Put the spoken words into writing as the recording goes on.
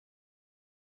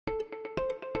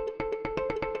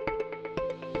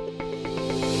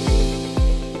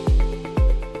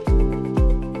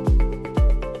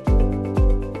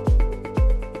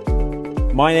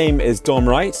My name is Dom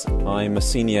Wright. I'm a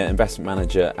Senior Investment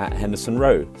Manager at Henderson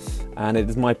Rowe, and it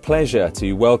is my pleasure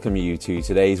to welcome you to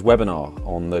today's webinar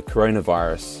on the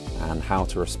coronavirus and how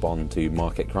to respond to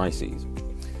market crises.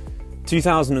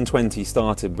 2020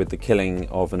 started with the killing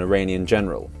of an Iranian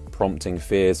general, prompting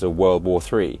fears of World War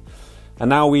III, and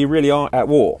now we really are at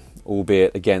war,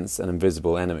 albeit against an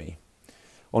invisible enemy.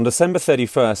 On December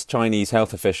 31st, Chinese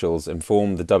health officials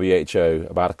informed the WHO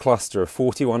about a cluster of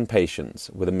 41 patients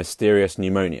with a mysterious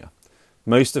pneumonia,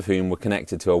 most of whom were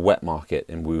connected to a wet market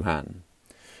in Wuhan.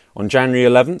 On January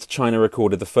 11th, China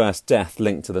recorded the first death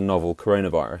linked to the novel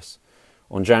coronavirus.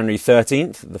 On January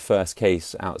 13th, the first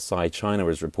case outside China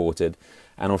was reported,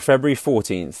 and on February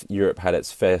 14th, Europe had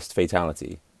its first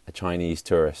fatality, a Chinese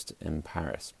tourist in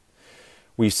Paris.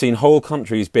 We've seen whole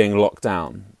countries being locked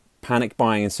down, panic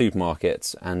buying in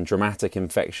supermarkets, and dramatic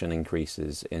infection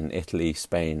increases in Italy,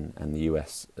 Spain, and the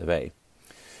US of A.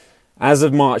 As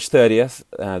of March 30th,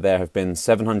 there have been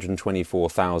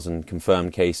 724,000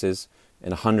 confirmed cases in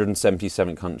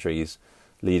 177 countries,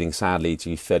 leading sadly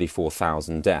to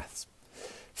 34,000 deaths.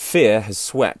 Fear has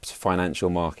swept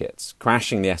financial markets,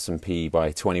 crashing the S&P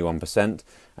by 21%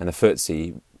 and the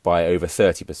FTSE by over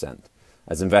 30%,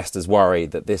 as investors worry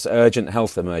that this urgent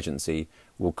health emergency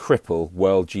will cripple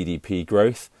world GDP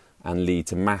growth and lead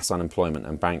to mass unemployment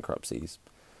and bankruptcies.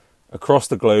 Across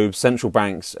the globe, central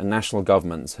banks and national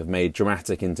governments have made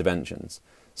dramatic interventions,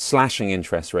 slashing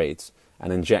interest rates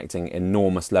and injecting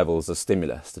enormous levels of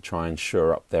stimulus to try and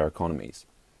shore up their economies.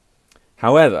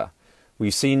 However,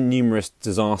 we've seen numerous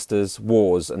disasters,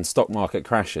 wars and stock market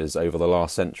crashes over the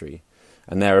last century,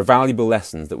 and there are valuable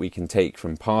lessons that we can take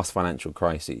from past financial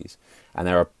crises, and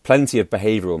there are plenty of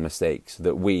behavioural mistakes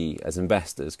that we as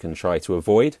investors can try to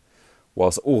avoid,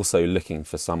 whilst also looking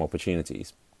for some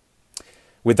opportunities.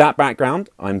 With that background,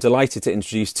 I'm delighted to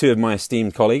introduce two of my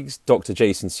esteemed colleagues, Dr.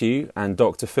 Jason Hsu and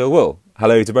Dr. Phil Wool.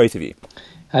 Hello to both of you.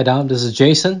 Hi Dom, this is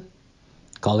Jason,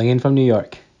 calling in from New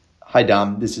York. Hi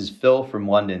Dom, this is Phil from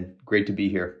London. Great to be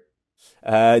here.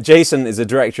 Jason is a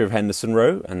director of Henderson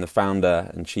Rowe and the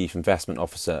founder and chief investment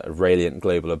officer of Rayliant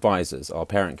Global Advisors, our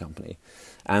parent company.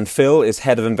 And Phil is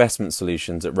head of investment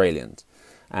solutions at Rayliant.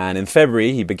 And in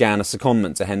February, he began a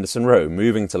secondment to Henderson Rowe,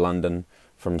 moving to London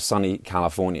from sunny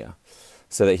California,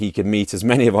 so that he could meet as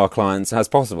many of our clients as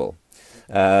possible.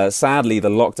 Sadly, the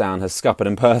lockdown has scuppered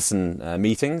in-person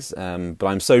meetings, but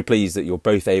I'm so pleased that you're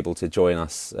both able to join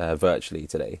us virtually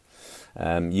today.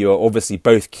 You are obviously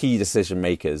both key decision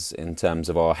makers in terms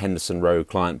of our Henderson Rowe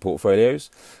client portfolios,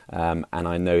 and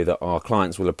I know that our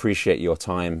clients will appreciate your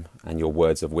time and your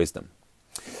words of wisdom.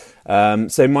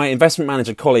 So my investment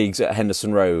manager colleagues at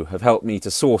Henderson Rowe have helped me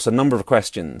to source a number of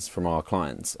questions from our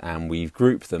clients, and we've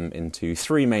grouped them into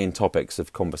three main topics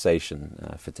of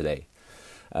conversation for today.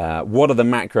 What are the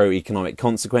macroeconomic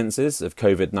consequences of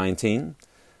COVID-19?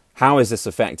 How is this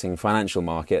affecting financial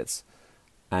markets?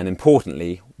 And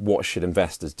importantly, what should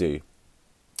investors do?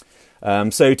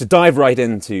 So to dive right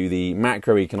into the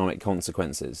macroeconomic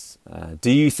consequences,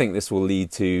 do you think this will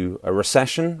lead to a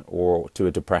recession or to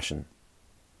a depression?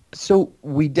 So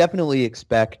we definitely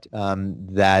expect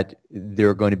that there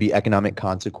are going to be economic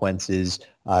consequences.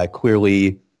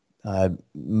 Clearly,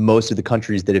 most of the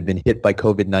countries that have been hit by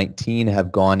COVID-19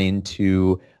 have gone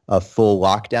into a full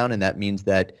lockdown, and that means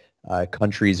that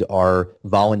countries are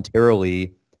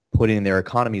voluntarily putting their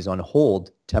economies on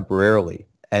hold temporarily.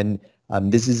 And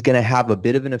this is going to have a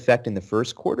bit of an effect in the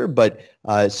first quarter, but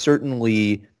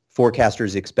certainly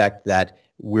forecasters expect that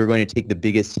we're going to take the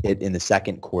biggest hit in the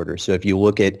second quarter. So if you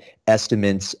look at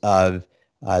estimates of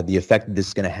the effect that this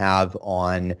is going to have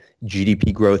on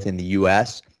GDP growth in the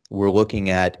U.S., we're looking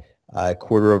at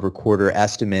quarter-over-quarter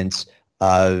estimates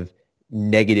of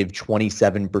negative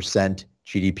 27%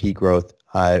 GDP growth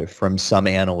from some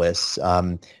analysts.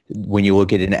 When you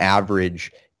look at an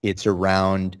average, it's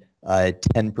around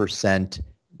 10%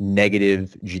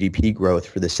 negative GDP growth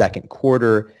for the second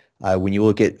quarter. When you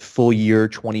look at full year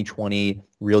 2020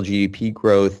 real GDP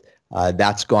growth,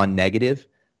 that's gone negative.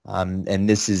 And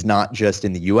this is not just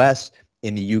in the US.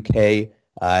 In the UK,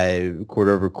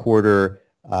 quarter over quarter,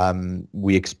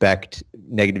 we expect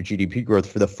negative GDP growth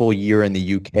for the full year in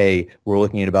the UK. We're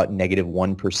looking at about negative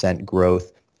 1%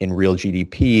 growth in real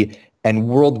GDP. And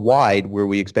worldwide, where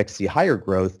we expect to see higher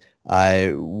growth,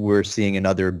 we're seeing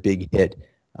another big hit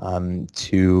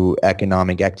to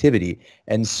economic activity.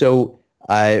 And so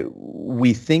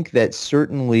we think that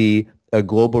certainly a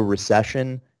global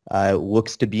recession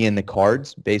looks to be in the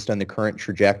cards based on the current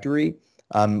trajectory.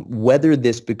 Whether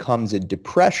this becomes a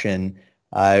depression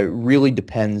really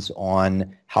depends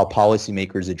on how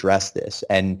policymakers address this.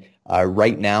 And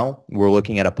right now, we're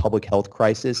looking at a public health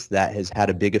crisis that has had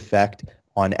a big effect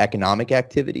on economic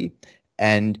activity,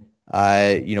 and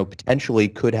potentially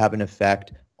could have an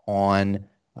effect on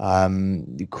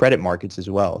the credit markets as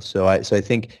well. So I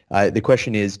think the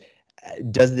question is,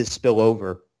 does this spill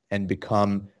over and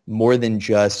become more than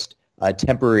just a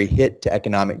temporary hit to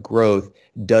economic growth?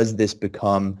 Does this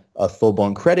become a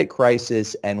full-blown credit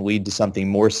crisis and lead to something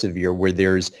more severe where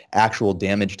there's actual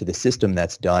damage to the system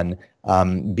that's done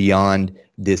beyond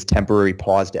this temporary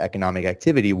pause to economic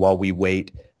activity while we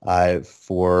wait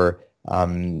for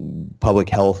public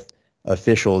health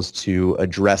officials to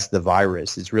address the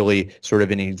virus? It's really sort of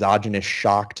an exogenous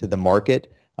shock to the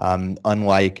market.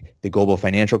 Unlike the global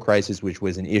financial crisis, which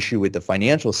was an issue with the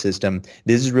financial system,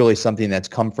 this is really something that's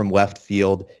come from left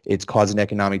field. It's caused an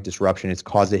economic disruption. It's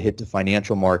caused a hit to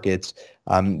financial markets.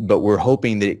 But we're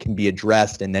hoping that it can be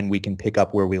addressed, and then we can pick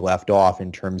up where we left off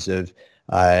in terms of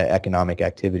economic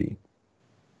activity.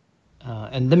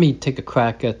 And let me take a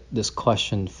crack at this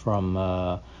question from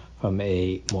a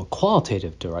more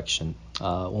qualitative direction.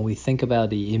 When we think about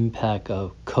the impact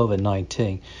of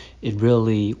COVID-19, it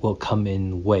really will come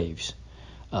in waves.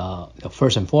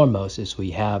 First and foremost is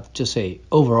we have just a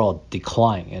overall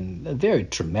decline, and a very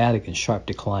dramatic and sharp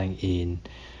decline in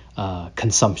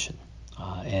consumption.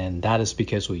 And that is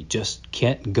because we just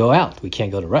can't go out. We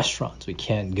can't go to restaurants. We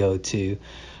can't go to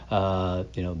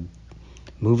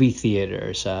movie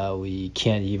theaters. We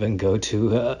can't even go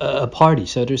to a party.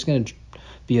 So there's going to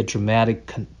be a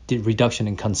dramatic reduction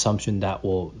in consumption that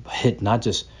will hit not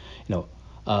just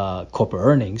corporate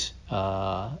earnings.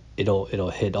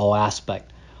 It'll hit all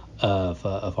aspects of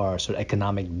our sort of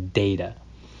economic data,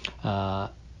 and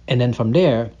then from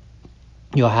there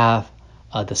you'll have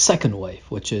the second wave,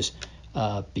 which is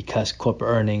because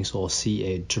corporate earnings will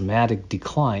see a dramatic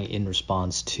decline in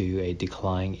response to a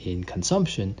decline in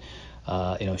consumption.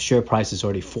 Share price is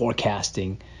already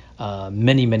forecasting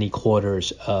many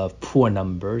quarters of poor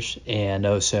numbers, and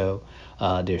also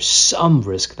there's some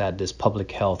risk that this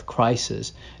public health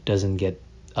crisis doesn't get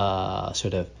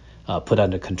put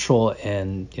under control,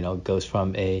 and goes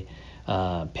from a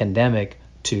pandemic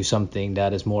to something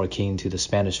that is more akin to the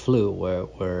Spanish flu,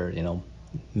 where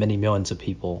many millions of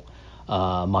people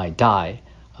might die,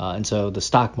 and so the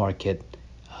stock market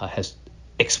has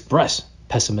expressed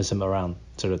pessimism around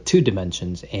sort of two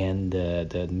dimensions, and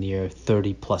the near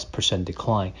 30+%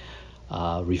 decline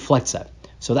reflects that.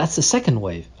 So that's the second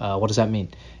wave. What does that mean?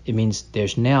 It means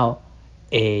there's now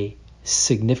a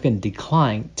significant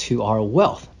decline to our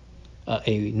wealth,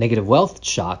 a negative wealth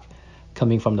shock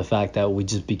coming from the fact that we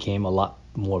just became a lot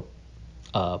more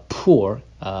poor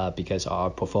because our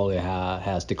portfolio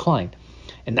has declined.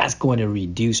 And that's going to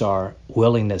reduce our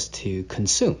willingness to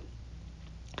consume.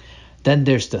 Then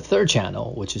there's the third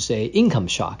channel, which is a income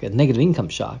shock, a negative income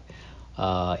shock.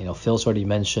 Phil's already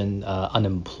mentioned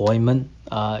unemployment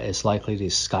is likely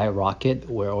to skyrocket.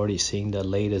 We're already seeing the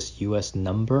latest U.S.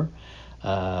 number,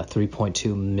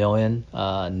 3.2 million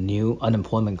new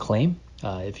unemployment claim.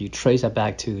 If you trace that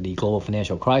back to the global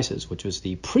financial crisis, which was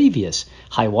the previous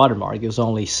high watermark, it was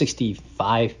only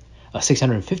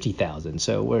 650,000.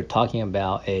 So we're talking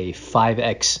about a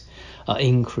 5x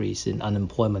increase in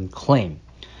unemployment claim.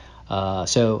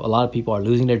 So a lot of people are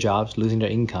losing their jobs, losing their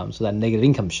income. So that negative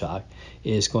income shock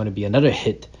is going to be another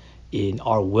hit in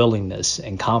our willingness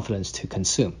and confidence to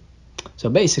consume. So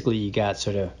basically, you got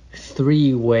sort of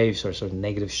three waves or sort of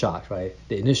negative shocks, right?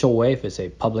 The initial wave is a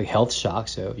public health shock,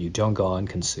 so you don't go out and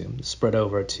consume. Spread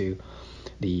over to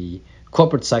the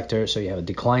corporate sector, so you have a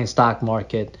declining stock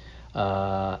market.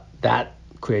 That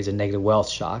creates a negative wealth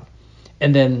shock.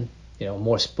 And then,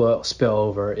 more spill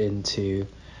over into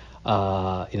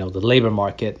the labor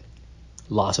market.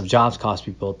 Loss of jobs cause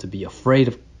people to be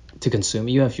afraid to consume.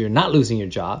 Even if you're not losing your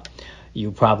job, you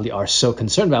probably are so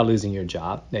concerned about losing your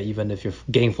job that even if you're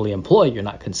gainfully employed, you're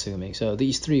not consuming. So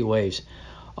these three waves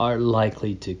are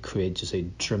likely to create just a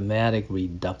dramatic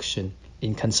reduction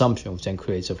in consumption, which then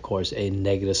creates, of course, a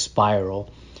negative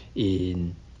spiral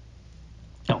in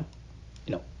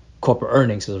corporate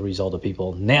earnings as a result of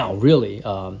people now really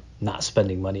not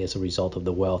spending money as a result of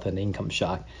the wealth and income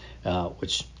shock,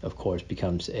 which of course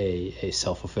becomes a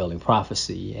self-fulfilling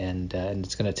prophecy, and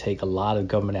it's going to take a lot of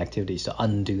government activities to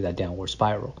undo that downward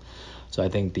spiral. So I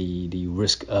think the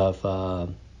risk of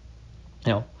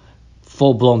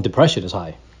full-blown depression is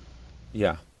high.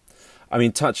 Yeah. I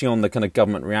mean, touching on the kind of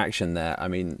government reaction there, I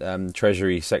mean,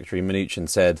 Treasury Secretary Mnuchin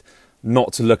said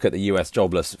not to look at the US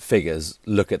jobless figures,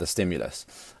 look at the stimulus.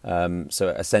 So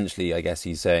essentially, I guess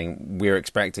he's saying we're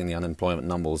expecting the unemployment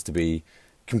numbers to be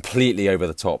completely over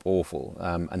the top awful,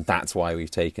 and that's why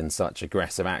we've taken such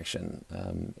aggressive action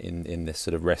in this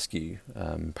sort of rescue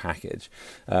package.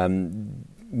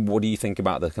 What do you think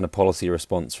about the kind of policy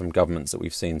response from governments that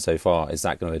we've seen so far? Is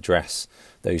that going to address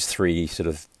those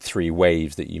three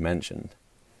waves that you mentioned?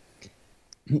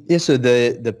 Yeah, so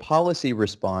the policy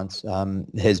response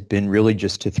has been really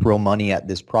just to throw money at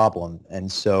this problem. And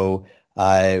so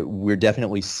we're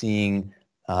definitely seeing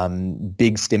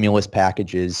big stimulus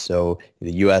packages. So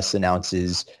the U.S.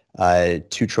 announces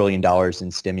 $2 trillion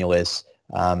in stimulus.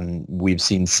 We've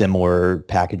seen similar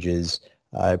packages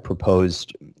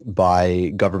proposed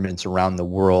by governments around the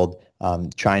world.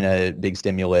 China, big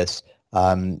stimulus.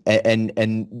 And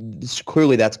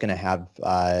clearly that's going to have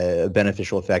a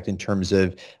beneficial effect in terms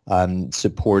of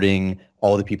supporting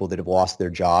all the people that have lost their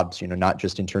jobs, not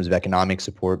just in terms of economic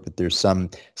support, but there's some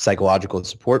psychological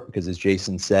support because, as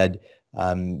Jason said,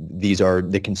 these are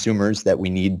the consumers that we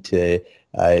need to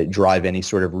drive any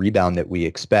sort of rebound that we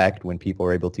expect when people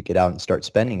are able to get out and start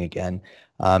spending again.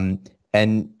 The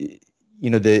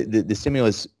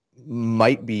stimulus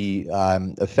might be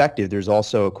effective. There's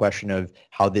also a question of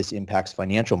how this impacts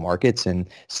financial markets, and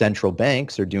central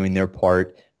banks are doing their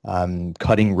part,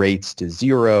 cutting rates to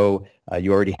zero.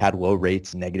 You already had low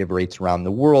rates, negative rates around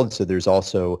the world, so there's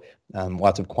also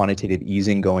lots of quantitative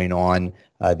easing going on.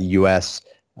 The U.S.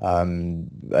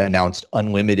 Announced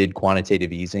unlimited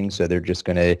quantitative easing, so they're just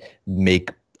going to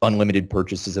make unlimited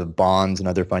purchases of bonds and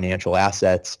other financial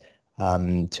assets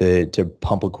to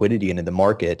pump liquidity into the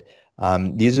market.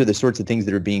 These are the sorts of things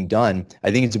that are being done.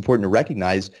 I think it's important to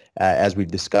recognize, as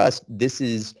we've discussed, this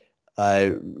is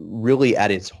really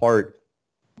at its heart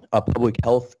a public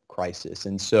health crisis.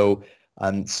 And so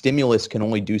stimulus can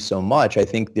only do so much. I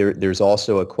think there's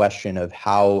also a question of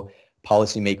how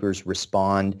policymakers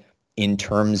respond in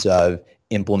terms of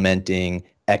implementing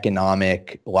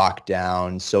economic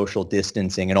lockdown, social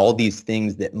distancing, and all these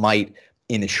things that might,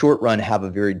 in the short run, have a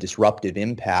very disruptive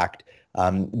impact.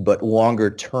 But longer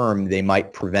term, they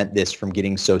might prevent this from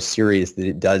getting so serious that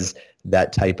it does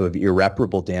that type of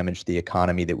irreparable damage to the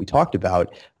economy that we talked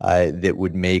about that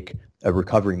would make a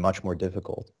recovery much more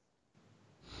difficult.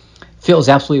 Phil is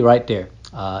absolutely right there.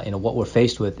 What we're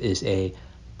faced with is a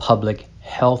public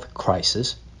health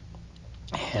crisis.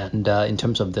 And in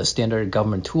terms of the standard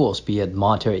government tools, be it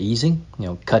monetary easing,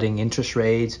 cutting interest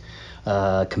rates,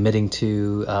 committing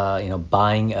to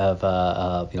buying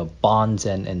of bonds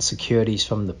and securities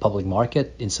from the public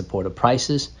market in support of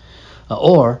prices,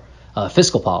 or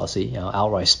fiscal policy,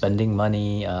 outright spending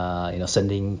money,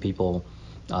 sending people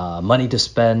money to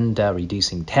spend,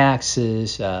 reducing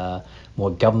taxes,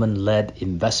 more government-led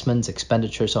investments,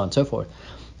 expenditures, so on and so forth.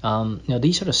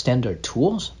 These are the standard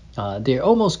tools. They're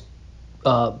almost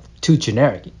too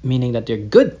generic, meaning that they're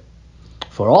good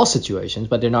for all situations,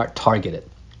 but they're not targeted.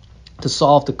 To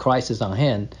solve the crisis on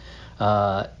hand,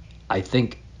 I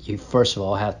think you first of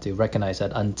all have to recognize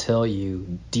that until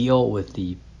you deal with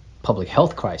the public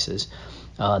health crisis,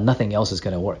 nothing else is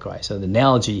going to work, right? So the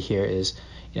analogy here is,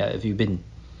 if you've been,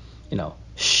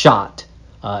 shot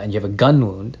and you have a gun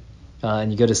wound,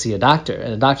 and you go to see a doctor,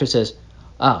 and the doctor says,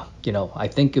 I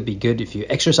think it'd be good if you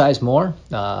exercise more,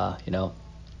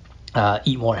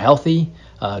 eat more healthy,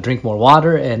 drink more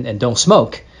water, and don't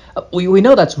smoke. We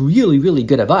know that's really, really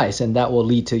good advice, and that will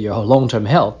lead to your long-term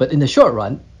health. But in the short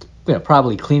run,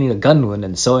 probably cleaning a gun wound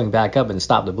and sewing back up and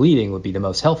stop the bleeding would be the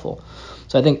most helpful.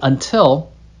 So I think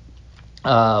until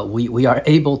we are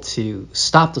able to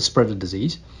stop the spread of the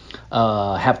disease,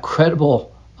 have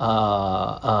credible,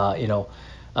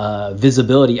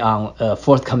 visibility on a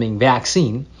forthcoming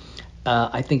vaccine,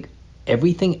 I think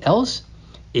everything else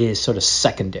is sort of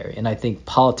secondary. And I think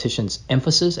politicians'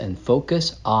 emphasis and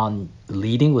focus on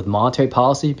leading with monetary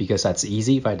policy, because that's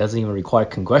easy, right? It doesn't even require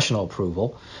congressional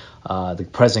approval. The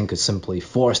president could simply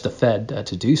force the Fed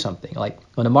to do something. Like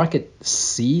when the market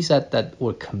sees that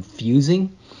we're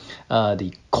confusing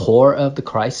the core of the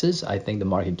crisis, I think the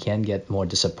market can get more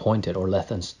disappointed or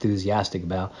less enthusiastic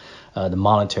about the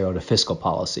monetary or the fiscal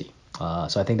policy.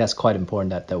 So I think that's quite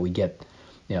important that we get,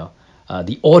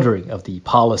 the ordering of the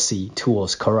policy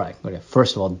tools correct.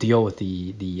 First of all, deal with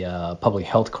the public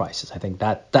health crisis. I think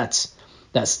that's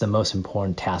the most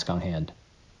important task on hand.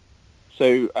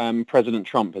 So President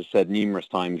Trump has said numerous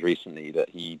times recently that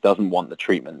he doesn't want the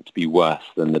treatment to be worse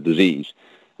than the disease.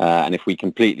 And if we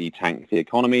completely tank the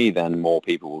economy, then more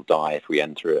people will die if we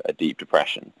enter a deep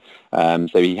depression. So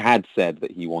he had said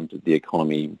that he wanted the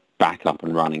economy back up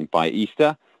and running by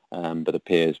Easter, but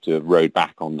appears to have rode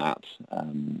back on that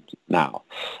now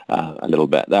a little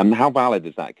bit. How valid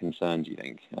is that concern, do you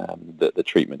think, that the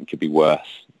treatment could be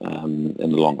worse in the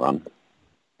long run?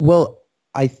 Well,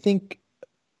 I think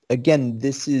again,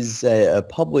 this is a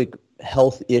public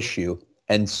health issue.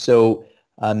 And so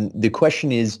the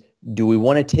question is, do we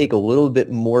want to take a little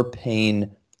bit more pain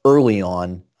early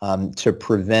on to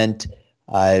prevent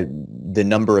the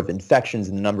number of infections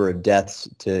and the number of deaths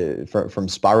from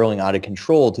spiraling out of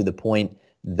control to the point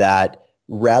that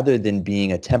rather than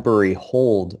being a temporary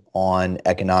hold on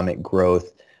economic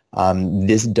growth,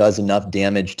 this does enough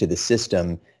damage to the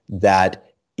system that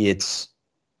it's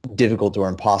difficult or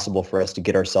impossible for us to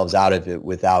get ourselves out of it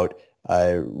without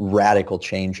radical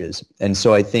changes. And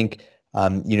so I think,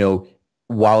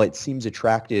 while it seems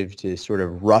attractive to sort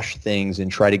of rush things and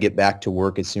try to get back to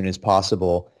work as soon as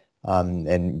possible,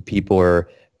 and people are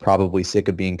probably sick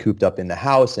of being cooped up in the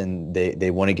house and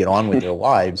they want to get on with their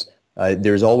lives,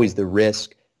 there's always the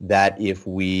risk that if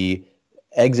we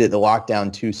exit the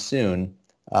lockdown too soon,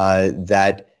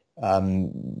 that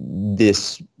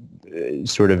this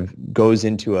sort of goes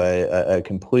into a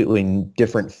completely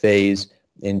different phase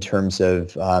in terms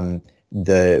of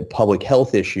the public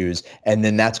health issues, and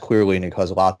then that's clearly going to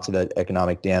cause lots of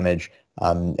economic damage,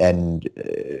 and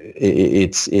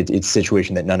it's a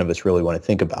situation that none of us really want to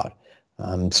think about.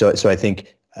 So I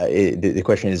think the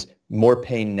question is more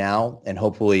pain now, and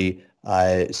hopefully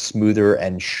smoother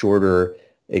and shorter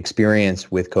experience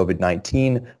with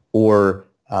COVID-19, or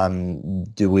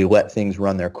do we let things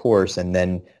run their course and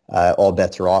then all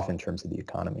bets are off in terms of the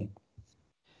economy?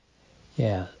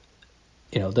 Yeah,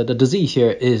 the disease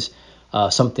here is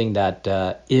something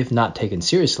that, if not taken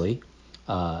seriously,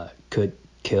 could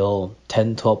kill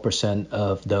 10-12%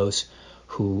 of those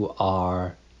who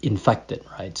are infected,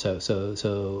 right? So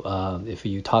if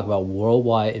you talk about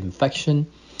worldwide infection,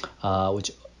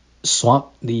 which swamp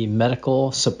the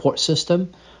medical support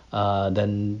system,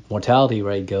 then mortality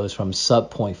rate goes from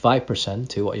sub 0.5%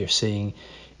 to what you're seeing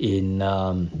in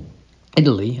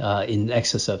Italy, in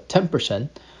excess of 10%.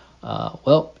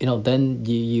 Then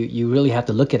you really have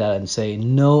to look at it and say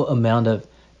no amount of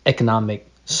economic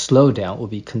slowdown will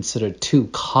be considered too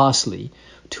costly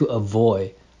to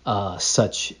avoid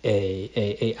such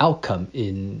a outcome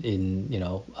in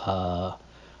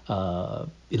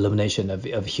elimination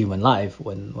of human life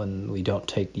when we don't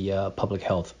take the public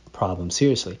health problem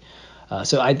seriously.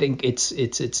 So I think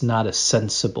it's not as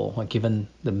sensible, given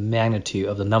the magnitude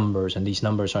of the numbers, and these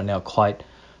numbers are now quite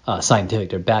scientific.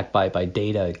 They're backed by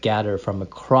data gathered from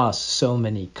across so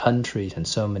many countries and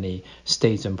so many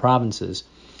states and provinces,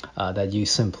 that you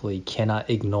simply cannot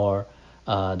ignore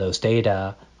those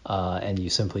data, and you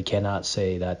simply cannot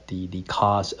say that the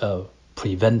cost of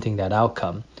preventing that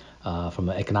outcome from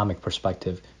an economic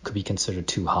perspective could be considered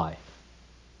too high.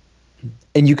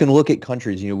 And you can look at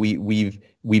countries.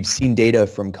 We've seen data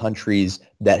from countries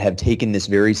that have taken this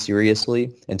very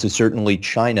seriously, and so certainly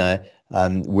China,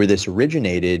 where this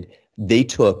originated, they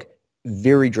took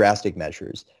very drastic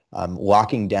measures,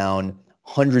 locking down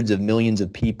hundreds of millions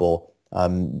of people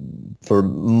for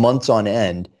months on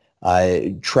end,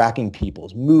 tracking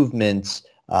people's movements,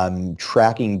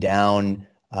 tracking down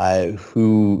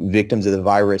who victims of the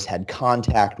virus had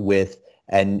contact with,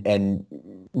 and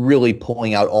really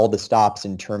pulling out all the stops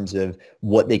in terms of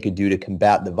what they could do to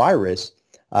combat the virus.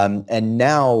 And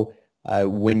now,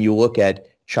 when you look at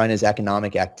China's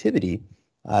economic activity,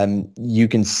 you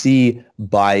can see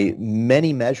by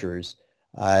many measures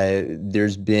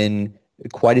there's been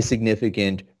quite a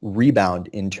significant rebound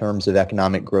in terms of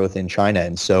economic growth in China.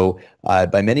 And so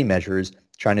by many measures,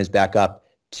 China's back up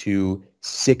to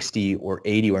 60 or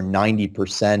 80 or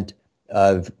 90%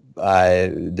 of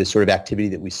the sort of activity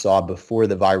that we saw before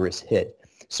the virus hit.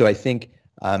 So I think,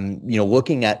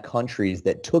 looking at countries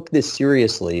that took this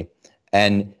seriously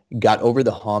and got over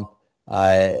the hump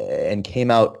and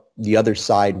came out the other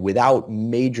side without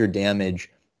major damage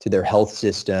to their health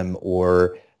system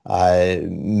or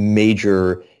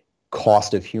major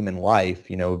cost of human life,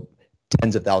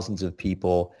 tens of thousands of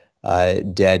people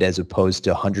dead as opposed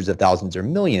to hundreds of thousands or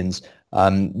millions,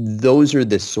 those are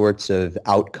the sorts of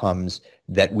outcomes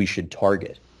that we should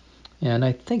target. And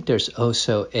I think there's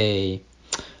also a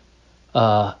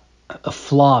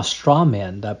flawed straw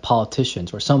man that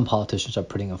politicians, or some politicians, are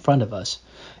putting in front of us.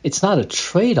 It's not a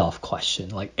trade-off question.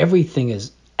 Like, everything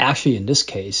is actually, in this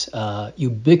case,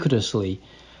 ubiquitously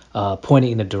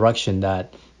pointing in the direction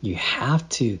that you have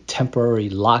to temporarily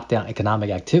lock down economic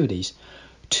activities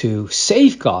to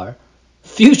safeguard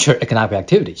future economic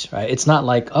activities, right? It's not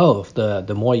like,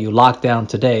 the more you lock down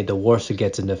today, the worse it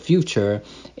gets in the future,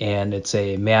 and it's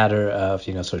a matter of,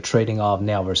 sort of trading off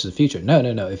now versus the future. No.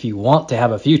 If you want to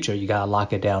have a future, you gotta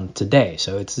lock it down today.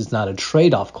 So it's not a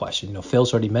trade-off question.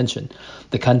 Phil's already mentioned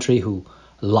the country who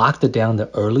locked it down the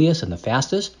earliest and the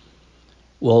fastest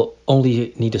will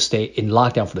only need to stay in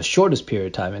lockdown for the shortest period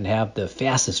of time and have the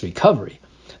fastest recovery.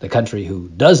 The country who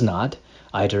does not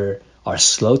either are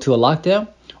slow to a lockdown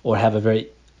or have a very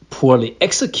poorly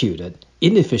executed,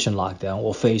 inefficient lockdown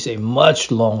will face a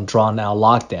much long drawn out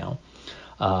lockdown,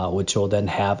 which will then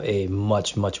have a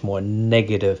much more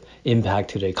negative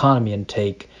impact to the economy and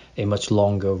take a much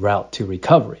longer route to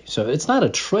recovery. So it's not a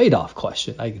trade-off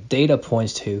question. Like, data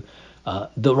points to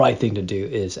the right thing to do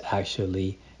is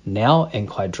actually now and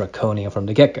quite draconian from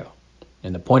the get-go.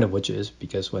 And the point of which is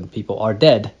because when people are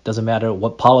dead, doesn't matter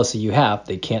what policy you have,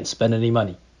 they can't spend any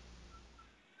money.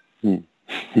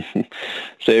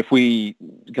 So if we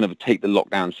kind of take the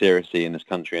lockdown seriously in this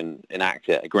country and enact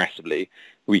it aggressively,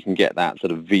 we can get that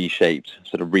sort of V-shaped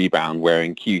sort of rebound where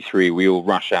in Q3 we all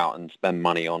rush out and spend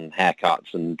money on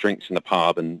haircuts and drinks in the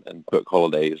pub and book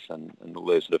holidays and all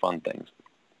those sort of fun things.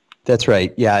 That's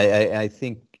right. Yeah, I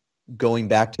think going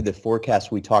back to the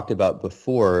forecast we talked about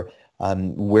before,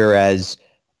 whereas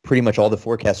pretty much all the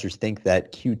forecasters think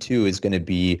that Q2 is going to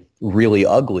be really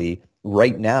ugly,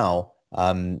 right now,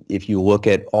 if you look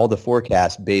at all the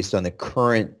forecasts based on the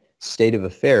current state of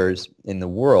affairs in the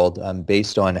world,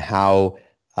 based on how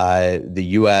the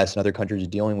U.S. and other countries are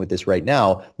dealing with this right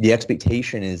now, the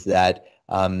expectation is that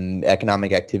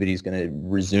economic activity is going to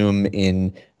resume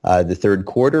in the third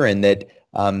quarter, and that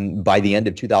by the end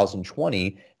of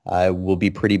 2020, we'll be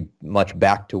pretty much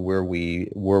back to where we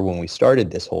were when we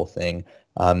started this whole thing.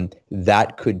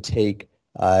 That could take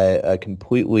a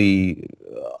completely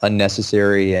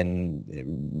unnecessary and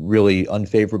really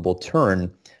unfavorable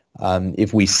turn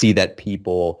if we see that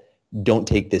people don't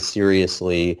take this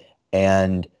seriously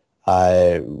and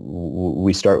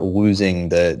we start losing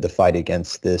the fight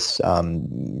against this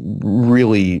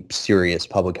really serious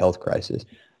public health crisis.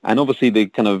 And obviously the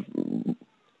kind of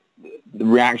the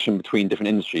reaction between different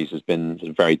industries has been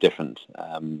sort of very different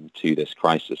to this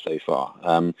crisis so far.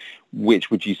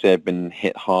 Which would you say have been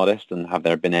hit hardest, and have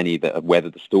there been any that have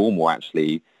weathered the storm or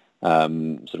actually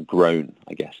sort of grown,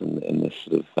 I guess, in this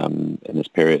sort of in this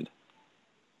period?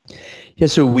 Yeah,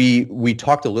 so we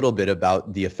talked a little bit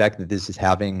about the effect that this is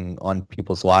having on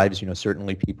people's lives. You know,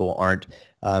 certainly people aren't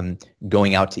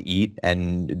going out to eat,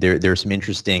 and there's some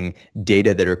interesting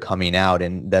data that are coming out,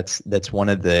 and that's one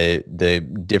of the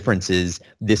differences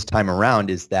this time around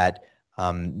is that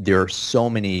there are so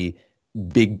many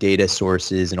big data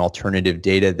sources and alternative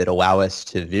data that allow us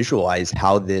to visualize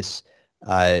how this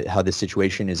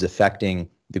situation is affecting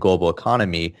the global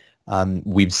economy.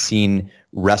 We've seen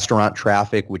restaurant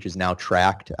traffic, which is now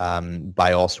tracked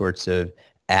by all sorts of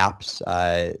apps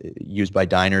used by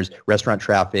diners. Restaurant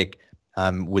traffic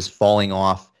was falling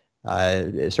off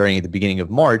starting at the beginning of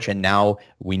March, and now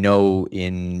we know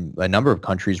in a number of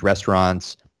countries,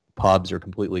 restaurants, pubs are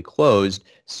completely closed.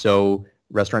 So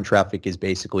restaurant traffic is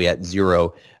basically at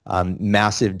zero.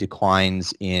 Massive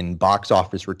declines in box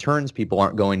office returns. People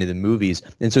aren't going to the movies.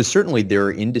 And so certainly there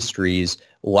are industries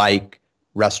like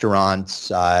restaurants,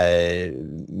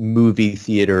 movie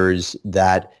theaters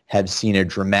that have seen a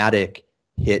dramatic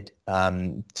hit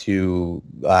to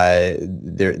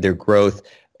their growth.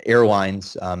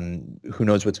 Airlines, who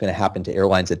knows what's going to happen to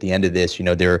airlines at the end of this? You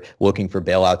know, they're looking for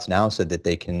bailouts now so that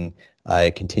they can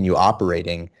continue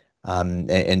operating.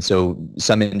 And so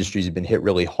some industries have been hit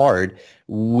really hard.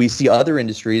 We see other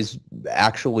industries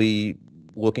actually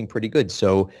looking pretty good.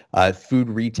 So food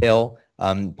retail,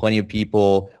 plenty of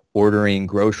people ordering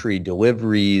grocery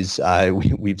deliveries.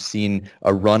 We've seen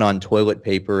a run on toilet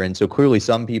paper. And so clearly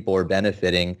some people are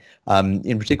benefiting.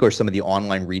 In particular, some of the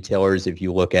online retailers, if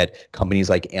you look at companies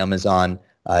like Amazon,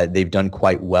 they've done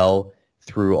quite well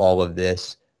through all of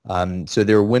this. So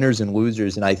there are winners and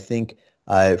losers. And I think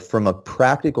from a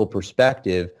practical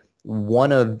perspective,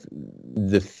 one of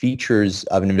the features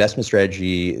of an investment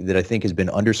strategy that I think has been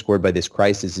underscored by this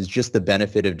crisis is just the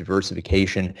benefit of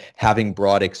diversification, having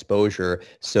broad exposure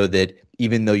so that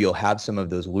even though you'll have some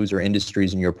of those loser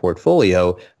industries in your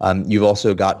portfolio, you've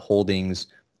also got holdings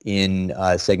in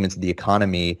segments of the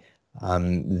economy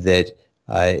that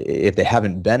if they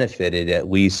haven't benefited,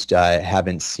 at least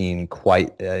haven't seen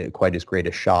quite as great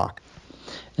a shock.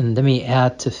 And let me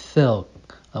add to Phil.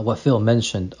 What Phil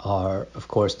mentioned are, of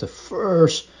course, the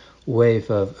first wave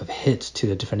of hits to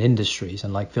the different industries,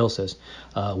 and like Phil says,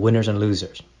 winners and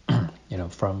losers. You know,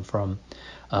 from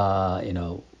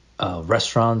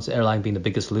restaurants, airline being the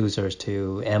biggest losers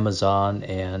to Amazon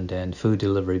and food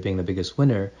delivery being the biggest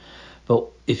winner. But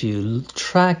if you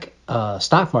track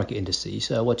stock market indices,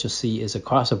 what you'll see is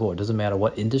across the board. Doesn't matter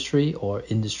what industry or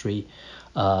industry,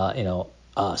 subsectors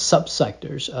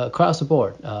across the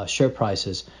board, share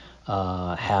prices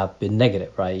have been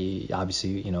negative, right?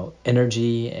 Obviously,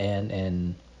 energy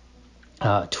and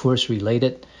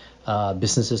tourist-related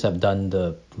businesses have done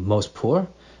the most poor,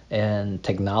 and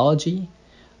technology,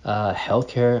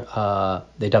 healthcare,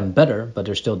 they've done better, but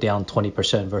they're still down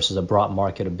 20% versus a broad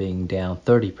market of being down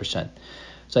 30%.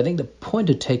 So I think the point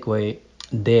to take away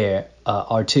there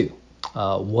are two.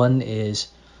 One is,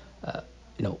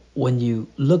 when you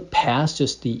look past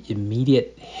just the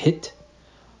immediate hit,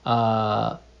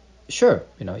 sure,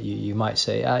 you might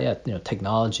say,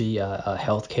 technology,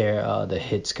 healthcare, the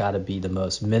hit's got to be the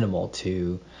most minimal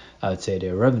to, I would say,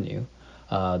 their revenue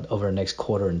over the next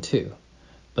quarter and two.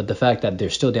 But the fact that they're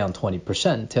still down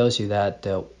 20% tells you that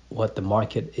what the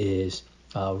market is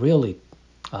really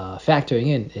factoring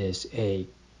in is a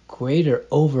greater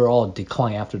overall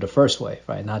decline after the first wave,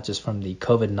 right? Not just from the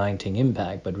COVID-19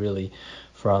 impact, but really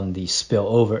from the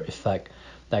spillover effect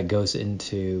that goes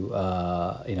into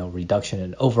reduction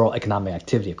in overall economic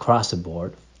activity across the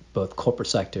board, both corporate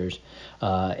sectors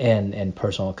and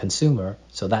personal consumer.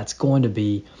 So that's going to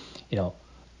be,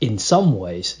 in some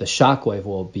ways, the shock wave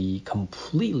will be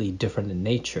completely different in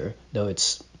nature, though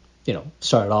it's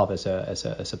started off as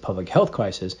a public health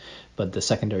crisis, but the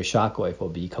secondary shock wave will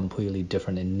be completely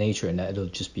different in nature, and that it'll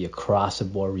just be across the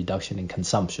board reduction in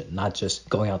consumption, not just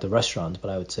going out to restaurants, but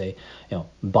I would say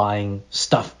buying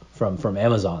stuff from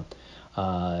Amazon,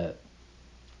 or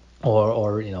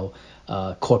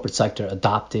corporate sector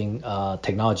adopting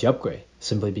technology upgrade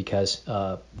simply because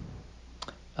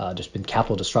there's been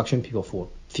capital destruction, people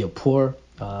feel poor.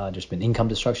 There's been income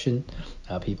destruction.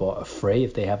 People are afraid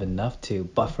if they have enough to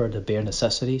buffer the bare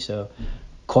necessity. So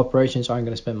corporations aren't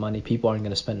going to spend money. People aren't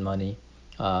going to spend money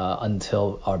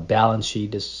until our balance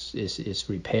sheet is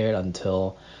repaired,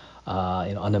 until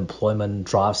unemployment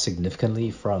drops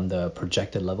significantly from the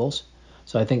projected levels.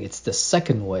 So I think it's the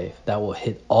second wave that will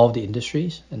hit all the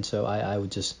industries. And so I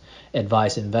would just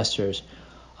advise investors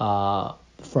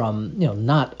from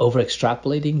not over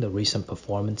extrapolating the recent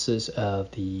performances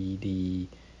of the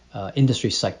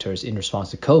industry sectors in response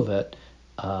to COVID,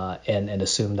 and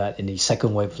assume that in the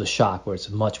second wave of the shock, where it's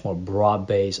a much more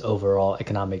broad-based overall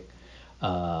economic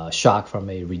shock from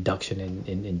a reduction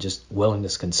in just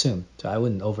willingness to consume. So I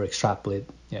wouldn't over extrapolate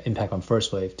impact on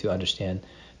first wave to understand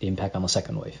the impact on the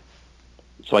second wave.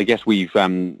 So I guess we sort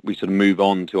of move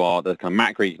on to the kind of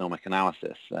macroeconomic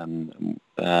analysis and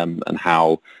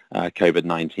how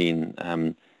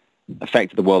COVID-19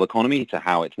 affected the world economy to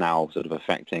how it's now sort of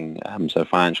affecting sort of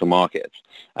financial markets.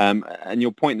 And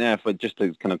your point there, for just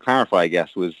to kind of clarify, I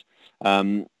guess, was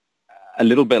a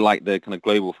little bit like the kind of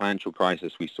global financial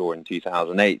crisis we saw in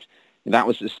 2008. That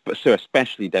was so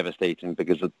especially devastating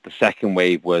because the second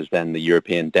wave was then the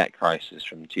European debt crisis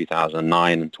from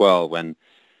 2009 and 12, when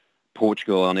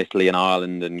Portugal and Italy and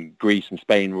Ireland and Greece and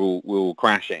Spain were all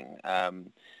crashing.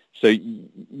 So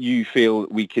you feel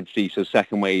we could see sort of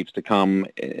second waves to come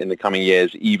in the coming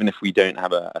years, even if we don't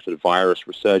have a sort of virus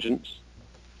resurgence?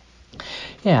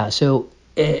 Yeah, so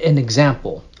an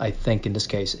example, I think, in this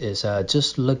case is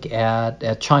just look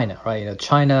at China, right?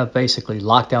 China basically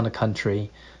locked down the country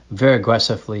very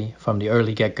aggressively from the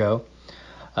early get-go.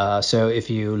 So if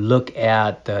you look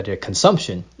at their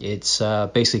consumption, it's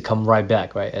basically come right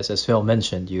back, right? As Phil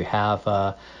mentioned, you have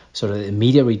sort of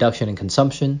immediate reduction in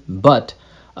consumption, but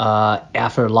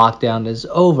after lockdown is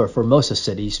over for most of the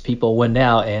cities, people went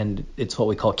out and it's what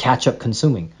we call catch-up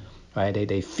consuming, right?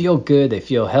 They feel good, they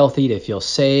feel healthy, they feel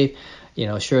safe.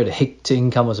 Sure, the hit to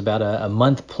income was about a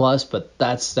month plus, but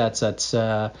that's not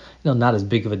as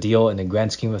big of a deal in the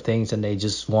grand scheme of things, and they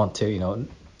just want to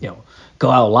go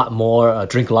out a lot more,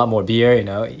 drink a lot more beer,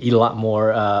 eat a lot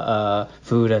more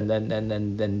food, and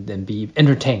then be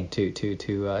entertained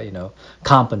to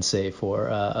compensate for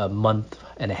a month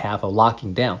and a half of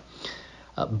locking down.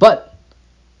 But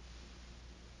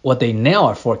what they now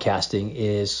are forecasting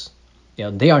is,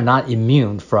 they are not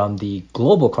immune from the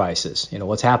global crisis.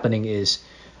 What's happening is,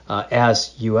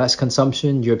 as U.S.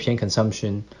 consumption, European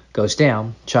consumption goes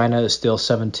down, China is still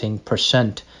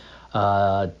 17%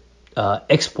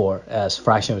 export as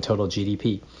fraction of total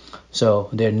GDP. So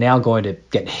they're now going to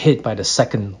get hit by the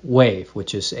second wave,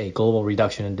 which is a global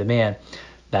reduction in demand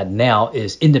that now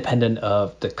is independent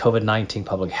of the COVID-19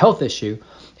 public health issue.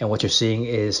 And what you're seeing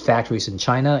is factories in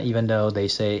China, even though they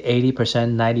say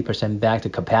 80%, 90% back to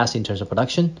capacity in terms of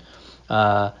production,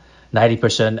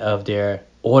 90% of their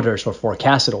orders or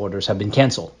forecasted orders have been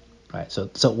canceled. Right. So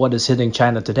what is hitting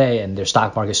China today, and their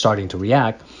stock market starting to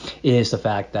react, is the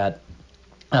fact that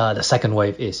the second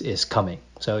wave is coming.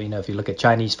 So, if you look at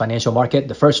Chinese financial market,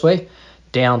 the first wave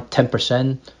down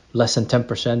 10%, less than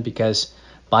 10%, because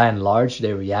by and large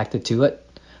they reacted to it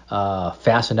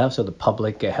fast enough. So the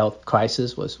public health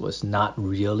crisis was not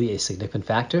really a significant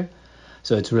factor.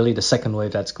 So it's really the second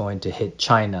wave that's going to hit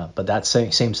China, but that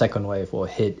same second wave will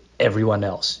hit everyone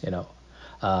else,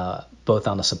 both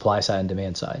on the supply side and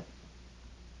demand side.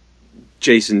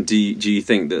 Jason, do you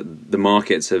think that the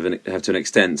markets have to an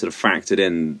extent sort of factored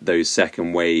in those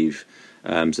second wave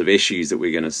sort of issues that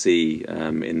we're going to see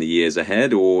in the years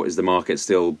ahead, or is the market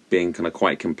still being kind of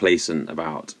quite complacent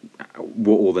about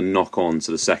what all the knock-on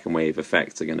sort of second wave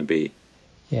effects are going to be?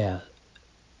 Yeah,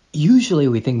 usually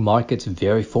we think markets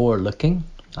very forward-looking.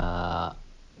 I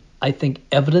think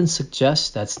evidence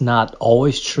suggests that's not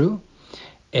always true,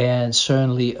 and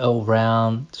certainly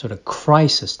around sort of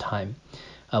crisis time,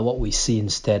 what we see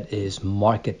instead is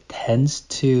market tends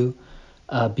to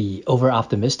be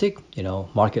over-optimistic.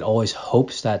 Market always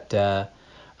hopes that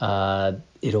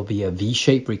it'll be a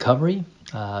V-shaped recovery.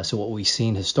 So what we've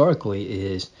seen historically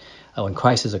is when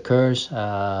crisis occurs,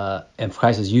 and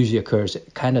crisis usually occurs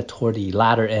kind of toward the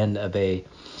latter end of a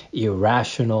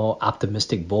irrational,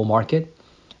 optimistic bull market,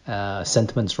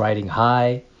 sentiments riding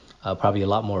high, probably a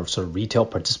lot more sort of retail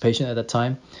participation at that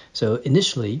time. So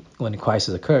initially, when the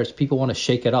crisis occurs, people want to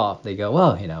shake it off. They go,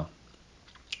 well,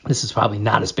 this is probably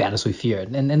not as bad as we feared.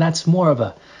 And that's more of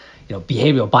a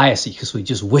behavioral bias because we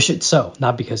just wish it so,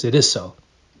 not because it is so.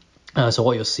 So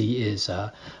what you'll see is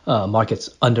markets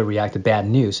underreact to bad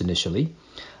news initially,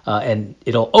 and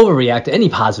it'll overreact to any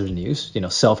positive news,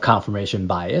 self-confirmation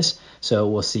bias. So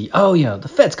we'll see,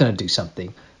 the Fed's going to do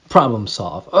something, problem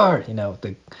solve, or,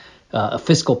 a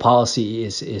fiscal policy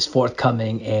is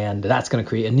forthcoming, and that's going to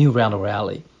create a new round of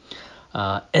rally.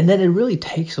 And then it really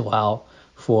takes a while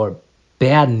for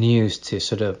bad news to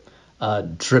sort of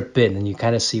drip in, and you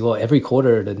kind of see, well, every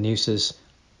quarter the news is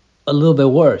a little bit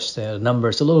worse, the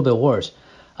numbers a little bit worse,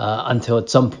 until at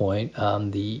some point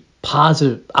the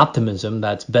positive optimism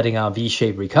that's betting on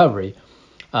V-shaped recovery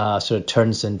sort of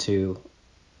turns into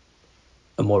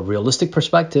a more realistic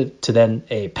perspective to then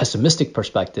a pessimistic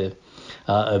perspective.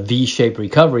 A V-shaped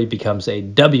recovery becomes a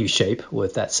W shape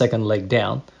with that second leg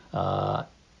down.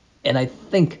 And I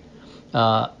think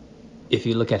if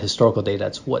you look at historical data,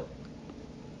 that's what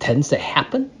tends to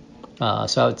happen.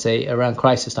 So I would say around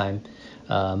crisis time,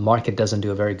 market doesn't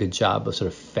do a very good job of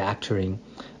sort of factoring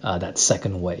that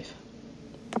second wave.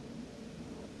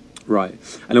 Right.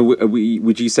 And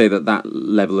would you say that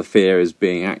level of fear is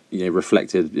being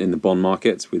reflected in the bond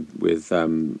markets with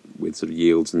sort of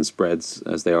yields and spreads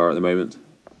as they are at the moment?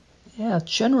 Yeah,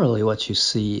 generally what you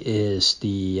see is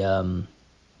the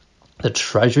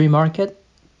treasury market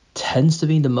tends to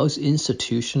be the most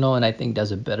institutional, and I think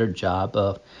does a better job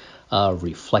of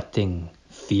reflecting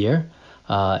fear.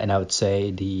 And I would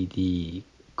say the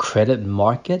credit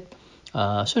market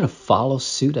sort of follows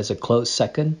suit as a close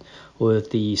second,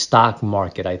 with the stock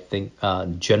market, I think,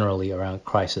 generally around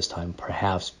crisis time,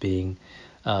 perhaps being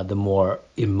the more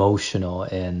emotional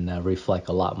and reflect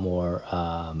a lot more,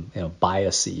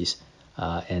 biases.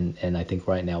 And I think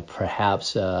right now,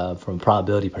 perhaps from a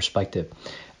probability perspective,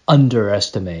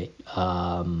 underestimate,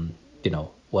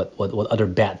 what other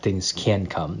bad things can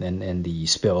come and the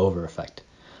spillover effect.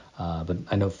 But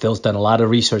I know Phil's done a lot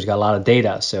of research, got a lot of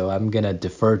data, so I'm going to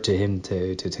defer to him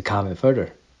to comment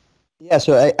further. Yeah,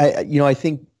 so I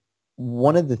think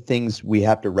one of the things we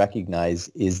have to recognize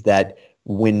is that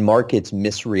when markets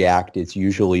misreact, it's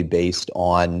usually based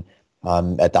on,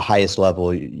 at the highest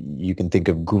level, you can think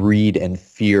of greed and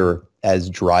fear as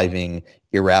driving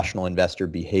irrational investor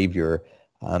behavior.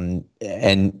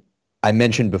 And I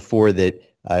mentioned before that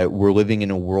we're living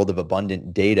in a world of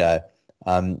abundant data,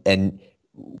 and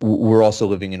we're also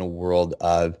living in a world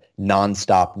of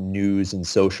nonstop news and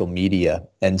social media.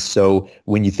 And so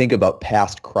when you think about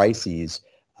past crises,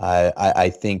 I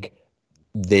think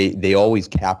they always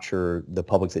capture the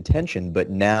public's attention, but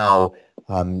now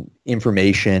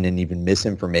information and even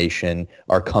misinformation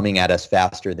are coming at us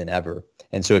faster than ever.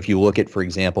 And so if you look at, for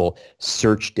example,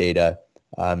 search data,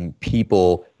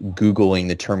 people Googling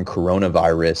the term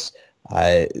coronavirus,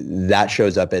 that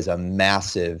shows up as a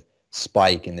massive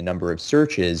spike in the number of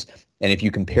searches. And if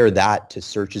you compare that to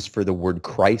searches for the word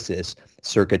crisis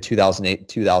circa 2008,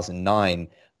 2009,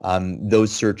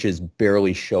 those searches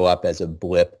barely show up as a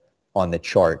blip on the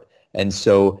chart. And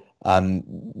so, I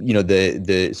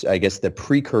guess the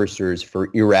precursors for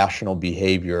irrational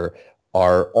behavior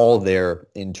are all there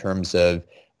in terms of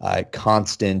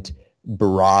constant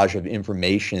barrage of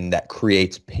information that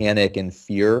creates panic and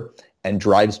fear and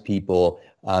drives people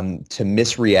to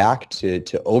misreact,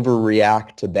 to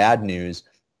overreact to bad news.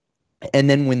 And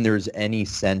then when there's any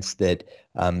sense that,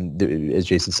 as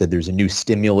Jason said, there's a new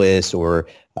stimulus or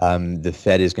the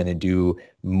Fed is going to do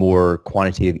more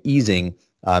quantitative easing,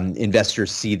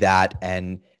 investors see that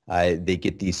and they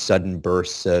get these sudden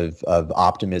bursts of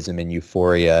optimism and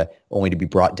euphoria, only to be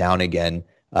brought down again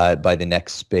by the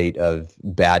next spate of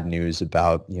bad news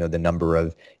about the number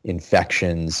of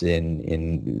infections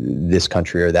in this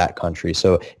country or that country.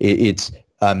 So it's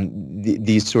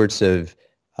these sorts of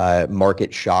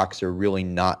market shocks are really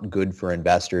not good for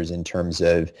investors in terms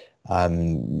of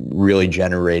really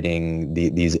generating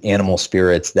these animal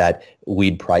spirits that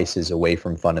lead prices away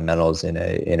from fundamentals in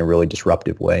a really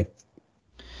disruptive way.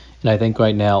 And I think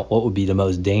right now, what would be the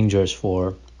most dangerous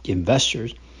for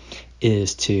investors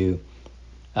is to,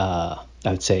 I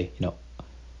would say,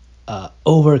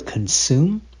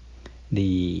 overconsume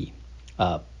the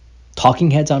talking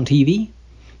heads on TV,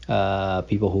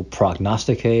 people who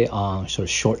prognosticate on sort of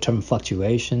short-term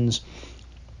fluctuations,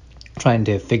 trying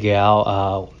to figure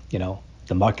out,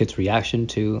 the market's reaction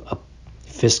to a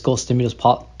fiscal stimulus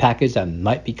package that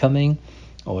might be coming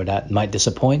or that might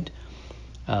disappoint,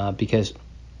 because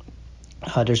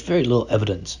there's very little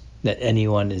evidence that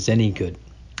anyone is any good,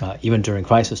 even during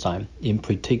crisis time, in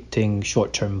predicting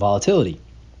short-term volatility.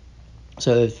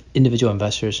 So if individual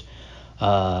investors,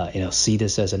 see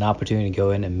this as an opportunity to go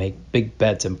in and make big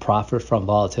bets and profit from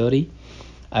volatility,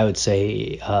 I would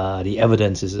say the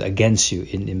evidence is against you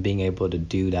in being able to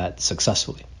do that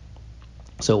successfully.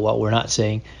 So what we're not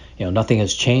saying, nothing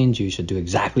has changed, you should do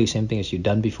exactly the same thing as you've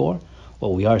done before.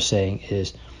 What we are saying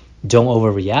is don't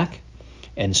overreact.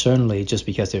 And certainly just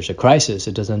because there's a crisis,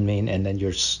 it doesn't mean, and then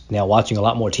you're now watching a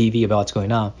lot more TV about what's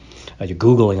going on, you're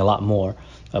Googling a lot more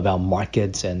about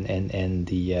markets and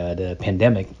the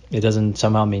pandemic, it doesn't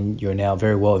somehow mean you're now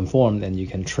very well informed and you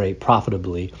can trade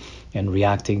profitably and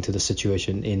reacting to the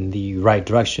situation in the right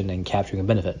direction and capturing a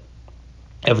benefit.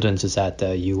 Evidence is that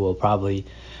you will probably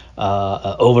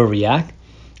overreact,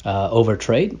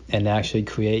 overtrade, and actually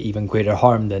create even greater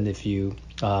harm than if you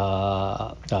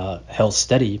held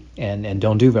steady and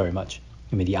don't do very much.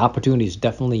 I mean, the opportunity is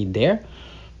definitely there,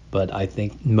 but I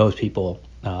think most people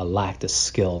lack the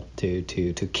skill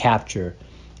to capture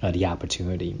the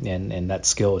opportunity, and that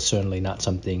skill is certainly not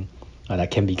something that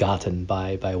can be gotten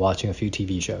by watching a few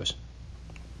TV shows.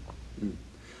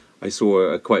 I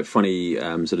saw a quite funny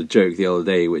sort of joke the other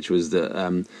day, which was that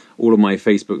all of my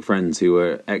Facebook friends who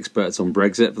were experts on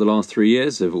Brexit for the last 3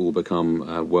 years have all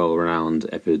become well-renowned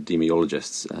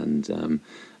epidemiologists and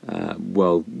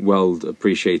well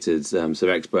appreciated sort of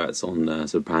experts on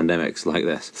sort of pandemics like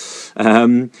this.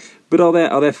 But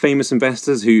are there famous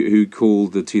investors who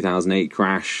called the 2008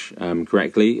 crash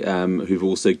correctly, who've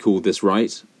also called this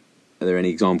right? Are there any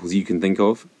examples you can think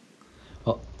of?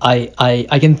 Well,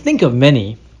 I can think of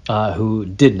many who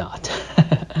did not,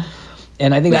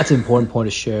 and I think that's an important point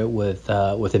to share with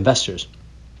investors.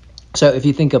 So if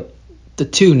you think of the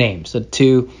two names, the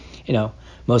two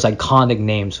most iconic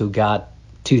names who got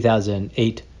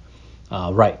 2008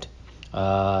 right,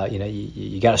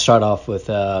 you got to start off with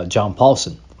John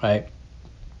Paulson, right?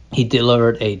 He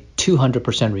delivered a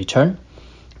 200% return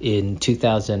in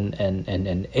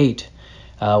 2008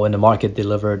 when the market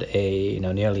delivered a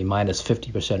nearly minus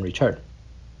 50% return.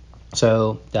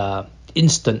 So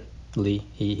instantly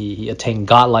he attained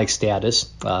godlike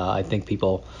status. I think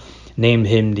people named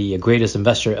him the greatest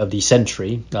investor of the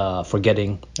century,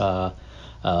 forgetting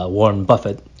Warren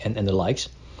Buffett and the likes.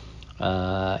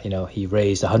 He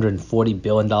raised $140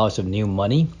 billion of new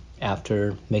money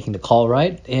after making the call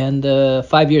right, and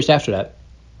 5 years after that,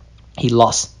 he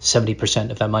lost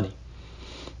 70% of that money.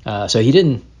 So he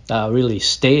didn't really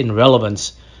stay in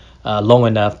relevance long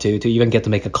enough to even get to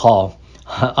make a call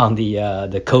on the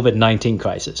COVID-19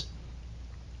 crisis.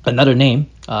 Another name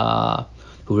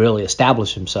who really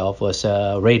established himself was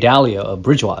Ray Dalio of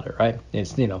Bridgewater, right?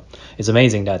 It's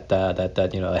amazing that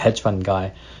a hedge fund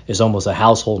guy is almost a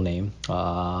household name,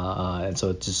 and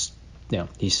so it's just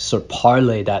he sort of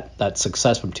parlayed that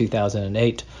success from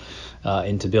 2008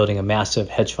 into building a massive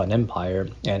hedge fund empire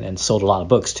and sold a lot of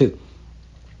books too.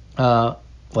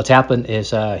 What's happened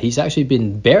is he's actually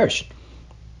been bearish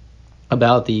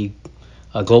about the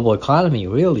global economy,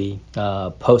 really,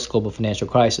 post-global financial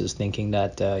crisis, thinking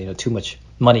that too much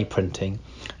money printing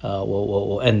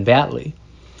will end badly,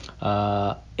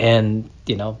 and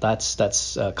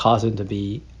that's caused him to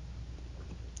be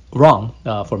wrong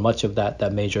for much of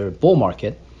that major bull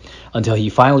market, until he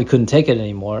finally couldn't take it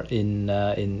anymore in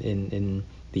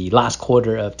the last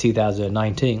quarter of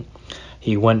 2019.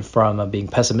 He went from being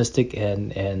pessimistic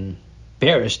and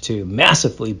bearish to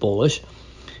massively bullish,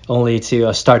 only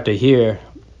to start the year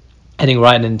heading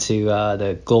right into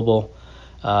the global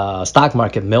stock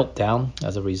market meltdown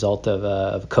as a result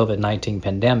of COVID-19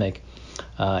 pandemic,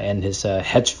 and his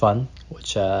hedge fund,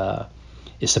 which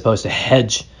is supposed to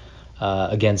hedge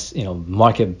against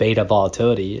market beta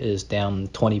volatility is down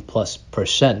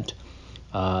 20+%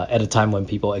 at a time when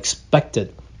people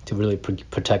expected to really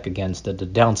protect against the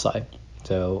downside.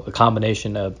 So a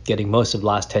combination of getting most of the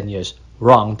last 10 years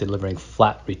wrong, delivering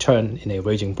flat return in a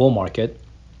raging bull market,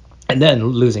 and then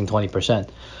losing 20%.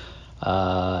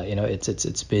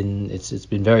 It's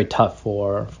been very tough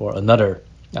for another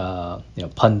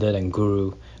pundit and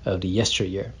guru of the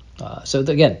yesteryear. So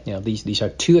again, these are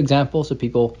two examples of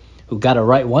people who got it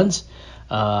right once,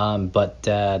 but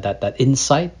that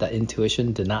insight, that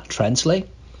intuition did not translate.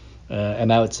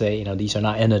 And I would say, these are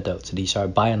not anecdotes. These are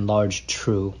by and large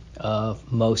true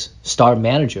of most star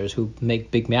managers who make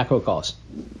big macro calls.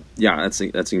 Yeah,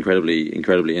 that's incredibly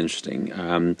interesting.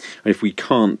 And if we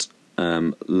can't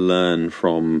learn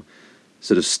from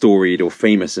sort of storied or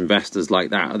famous investors like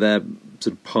that, are there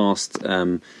sort of past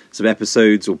sort of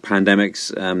episodes or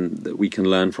pandemics that we can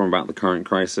learn from about the current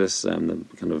crisis, the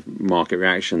kind of market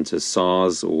reaction to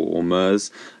SARS or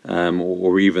MERS,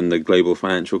 or even the global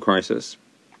financial crisis?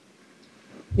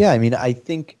 Yeah, I mean, I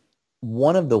think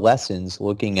one of the lessons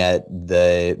looking at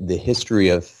the history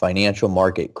of financial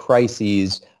market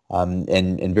crises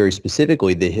and very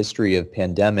specifically the history of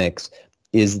pandemics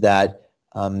is that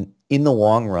in the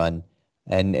long run,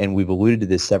 and we've alluded to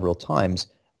this several times,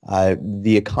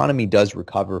 the economy does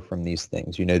recover from these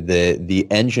things. The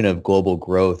engine of global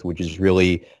growth, which is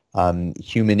really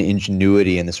human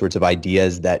ingenuity and the sorts of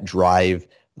ideas that drive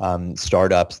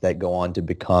startups that go on to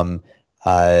become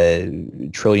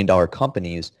trillion-dollar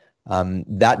companies,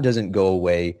 that doesn't go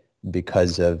away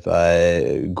because of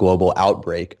global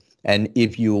outbreak. And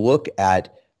if you look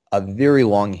at a very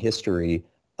long history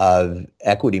of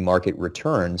equity market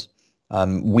returns,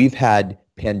 we've had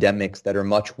pandemics that are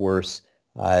much worse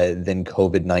than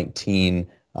COVID-19,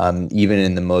 even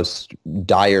in the most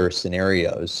dire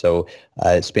scenarios. So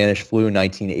Spanish flu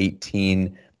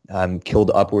 1918 killed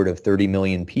upward of 30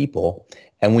 million people.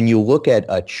 And when you look at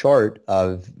a chart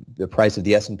of the price of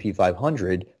the S&P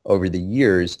 500 over the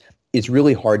years, it's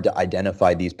really hard to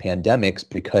identify these pandemics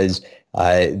because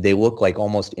they look like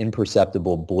almost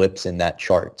imperceptible blips in that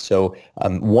chart. So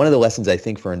one of the lessons I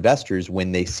think for investors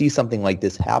when they see something like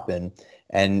this happen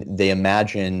and they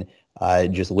imagine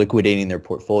just liquidating their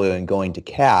portfolio and going to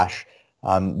cash,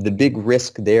 the big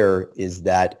risk there is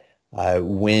that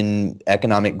when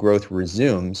economic growth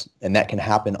resumes, and that can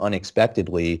happen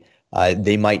unexpectedly,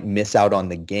 they might miss out on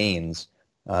the gains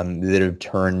that have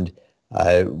turned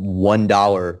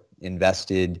 $1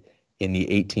 invested in the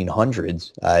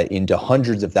 1800s into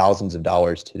hundreds of thousands of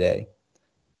dollars today.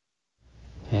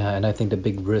 Yeah, and I think the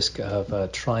big risk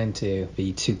of trying to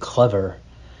be too clever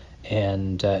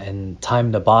and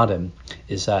time the bottom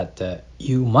is that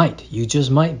you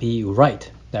just might be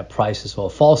right that prices will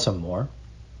fall some more,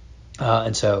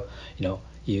 and so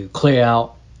you clear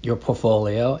out your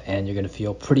portfolio and you're going to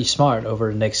feel pretty smart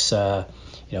over the next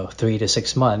 3 to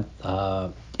 6 months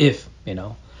if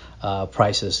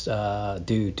prices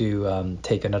do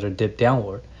take another dip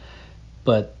downward.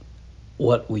 But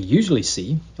what we usually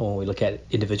see when we look at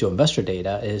individual investor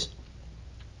data is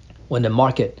when the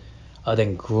market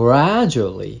then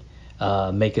gradually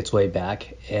make its way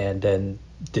back and then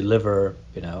deliver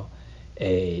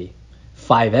a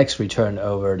 5x return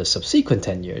over the subsequent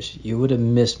 10 years, you would have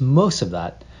missed most of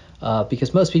that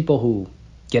because most people who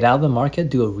get out of the market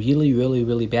do a really, really,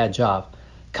 really bad job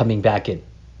coming back in.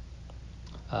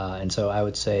 And so I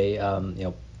would say,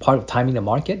 part of timing the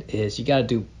market is you got to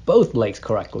do both legs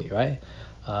correctly, right?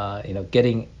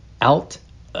 Getting out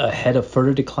ahead of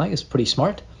further decline is pretty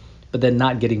smart, but then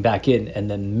not getting back in and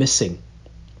then missing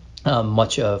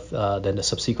much of then the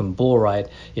subsequent bull ride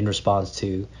in response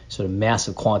to sort of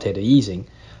massive quantitative easing.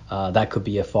 That could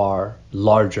be a far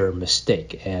larger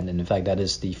mistake. And in fact, that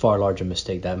is the far larger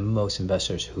mistake that most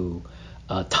investors who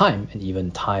time and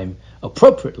even time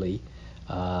appropriately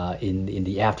in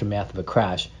the aftermath of a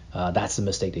crash, that's the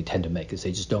mistake they tend to make, is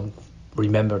they just don't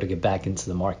remember to get back into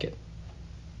the market.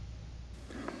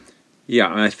 Yeah,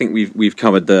 I think we've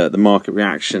covered the market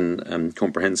reaction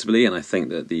comprehensively, and I think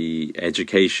that the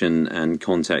education and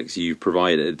context you've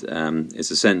provided is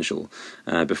essential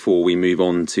before we move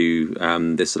on to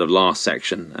this sort of last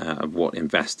section of what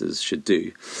investors should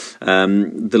do.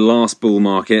 The last bull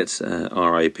market,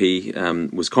 RIP,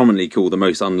 was commonly called the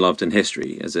most unloved in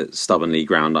history, as it stubbornly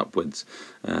ground upwards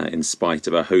in spite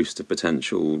of a host of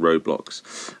potential roadblocks.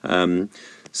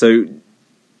 So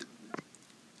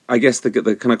I guess the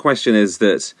kind of question is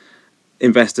that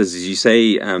investors, as you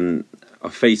say, are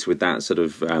faced with that sort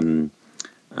of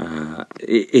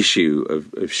issue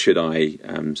of should I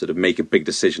sort of make a big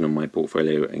decision on my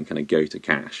portfolio and kind of go to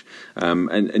cash,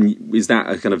 and is that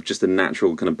a kind of just a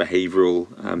natural kind of behavioural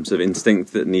sort of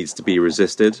instinct that needs to be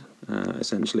resisted,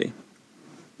 essentially?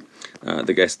 I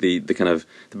guess the kind of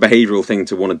the behavioural thing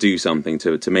to want to do something,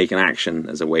 to make an action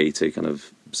as a way to kind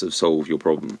of sort of solve your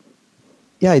problem.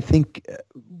 Yeah, I think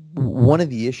one of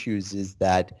the issues is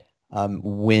that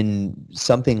when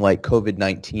something like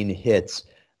COVID-19 hits,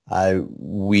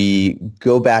 we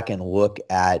go back and look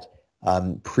at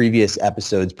previous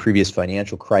episodes, previous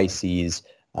financial crises,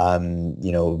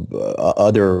 other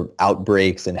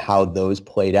outbreaks and how those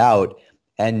played out.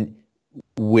 And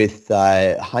with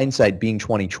hindsight being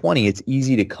 2020, it's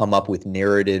easy to come up with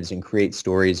narratives and create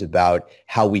stories about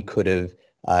how we could have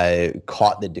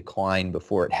caught the decline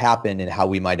before it happened and how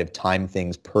we might have timed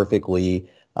things perfectly.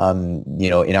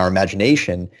 In our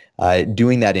imagination.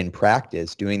 Doing that in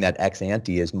practice, doing that ex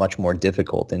ante is much more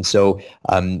difficult. And so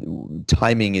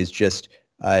timing is just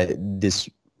this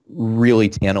really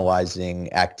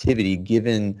tantalizing activity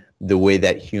given the way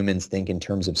that humans think in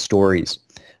terms of stories.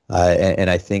 And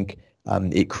I think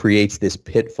it creates this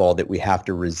pitfall that we have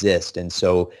to resist. And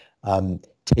so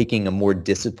taking a more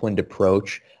disciplined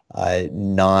approach,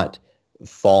 not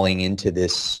falling into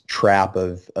this trap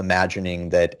of imagining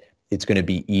that it's going to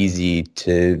be easy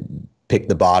to pick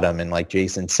the bottom. And like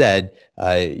Jason said,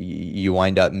 you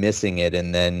wind up missing it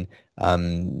and then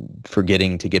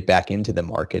forgetting to get back into the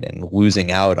market and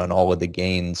losing out on all of the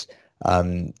gains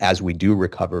as we do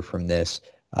recover from this.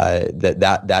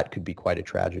 That could be quite a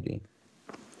tragedy.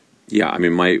 Yeah, I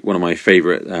mean, one of my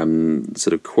favorite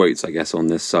sort of quotes, I guess, on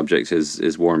this subject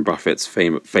is Warren Buffett's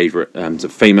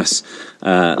famous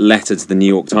letter to the New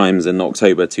York Times in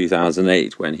October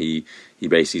 2008, when he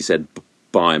basically said,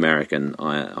 "Buy American,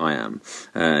 I am,"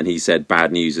 and he said,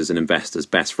 "Bad news is an investor's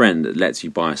best friend. It lets you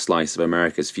buy a slice of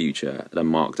America's future at a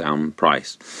markdown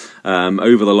price."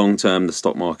 Over the long term, the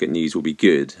stock market news will be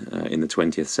good. In the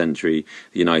 20th century,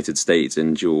 the United States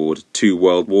endured 2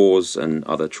 world wars and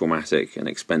other traumatic and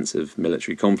expensive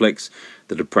military conflicts,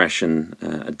 the Depression,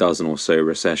 a dozen or so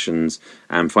recessions,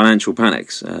 and financial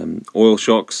panics, oil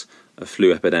shocks, a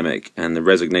flu epidemic, and the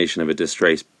resignation of a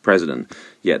disgraced president.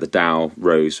 Yet the Dow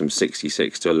rose from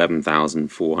 66 to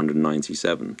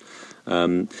 11,497.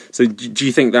 So do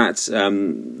you think that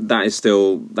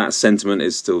that sentiment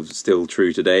is still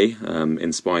true today,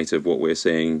 in spite of what we're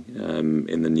seeing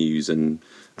in the news and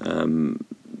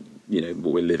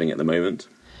what we're living at the moment?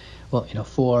 Well,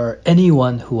 for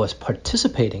anyone who was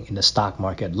participating in the stock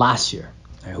market last year,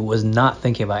 who was not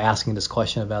thinking about asking this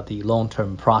question about the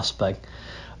long-term prospect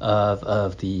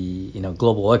of the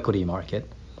global equity market,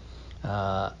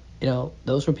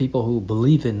 those were people who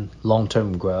believe in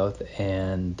long-term growth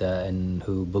and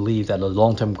who believe that the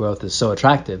long-term growth is so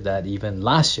attractive that even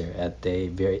last year at a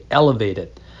very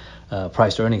elevated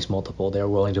price-to-earnings multiple, they're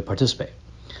willing to participate.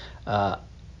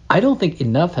 I don't think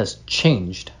enough has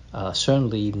changed,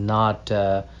 certainly not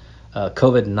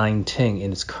COVID-19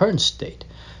 in its current state,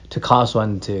 to cause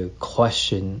one to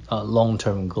question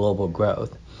long-term global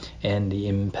growth and the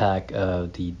impact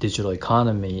of the digital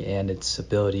economy and its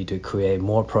ability to create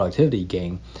more productivity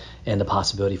gain and the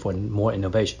possibility for more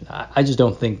innovation. I just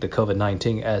don't think the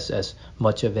COVID-19 as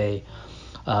much of a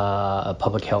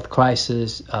public health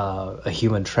crisis, a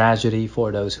human tragedy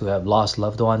for those who have lost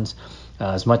loved ones,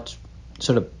 as much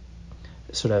sort of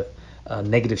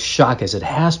negative shock as it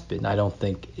has been. I don't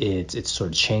think it's sort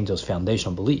of changed those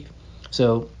foundational beliefs.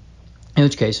 So in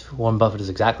which case, Warren Buffett is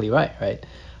exactly right?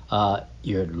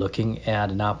 You're looking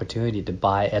at an opportunity to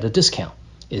buy at a discount.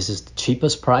 Is this the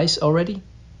cheapest price already?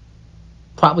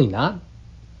 Probably not.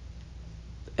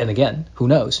 And again, who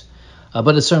knows?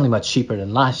 But it's certainly much cheaper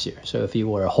than last year. So if you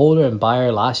were a holder and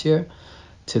buyer last year,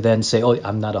 to then say, oh,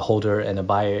 I'm not a holder and a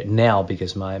buyer now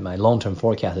because my long-term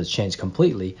forecast has changed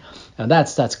completely, and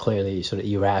that's clearly sort of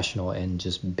irrational and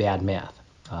just bad math.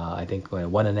 I think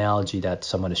one analogy that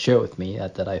someone has shared with me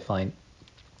that I find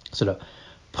sort of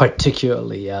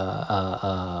particularly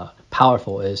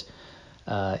powerful is,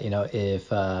 if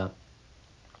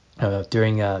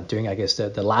during I guess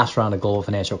the last round of global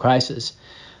financial crisis,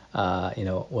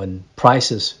 when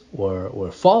prices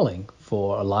were falling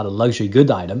for a lot of luxury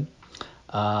good item,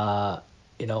 a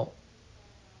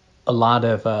lot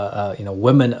of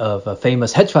women of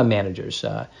famous hedge fund managers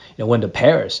went to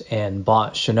Paris and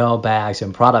bought Chanel bags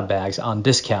and Prada bags on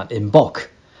discount in bulk.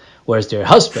 Whereas their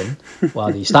husband,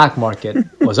 while the stock market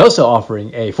was also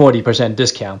offering a 40%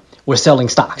 discount, were selling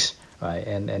stocks, right?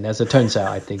 And as it turns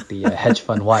out, I think the hedge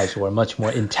fund wives were much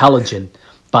more intelligent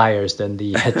buyers than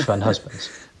the hedge fund husbands.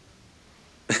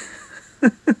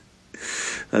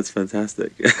 That's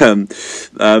fantastic.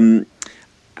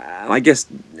 I guess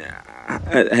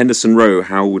at Henderson Rowe,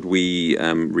 how would we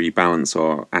rebalance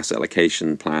our asset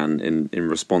allocation plan in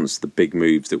response to the big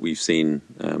moves that we've seen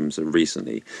sort of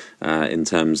recently in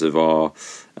terms of our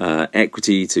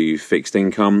equity to fixed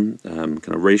income kind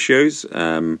of ratios,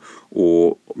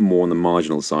 or more on the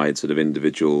marginal side, sort of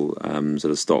individual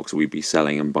sort of stocks that we'd be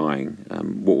selling and buying?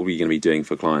 What are we going to be doing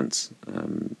for clients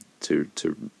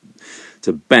to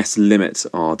best limit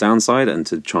our downside and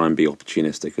to try and be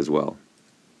opportunistic as well?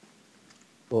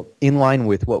 Well, in line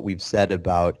with what we've said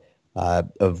about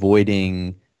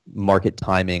avoiding market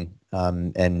timing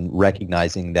and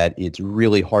recognizing that it's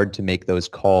really hard to make those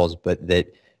calls, but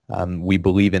that we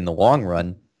believe in the long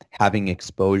run, having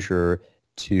exposure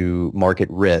to market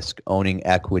risk, owning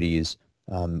equities,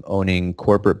 owning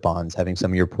corporate bonds, having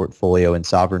some of your portfolio in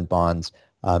sovereign bonds,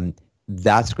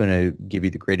 that's going to give you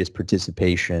the greatest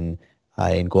participation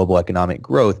in global economic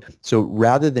growth. So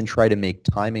rather than try to make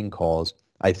timing calls,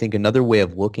 I think another way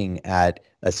of looking at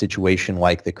a situation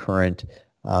like the current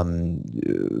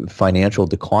financial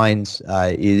declines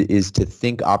is to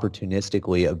think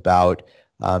opportunistically about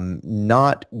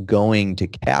not going to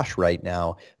cash right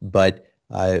now, but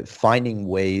finding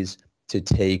ways to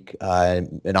take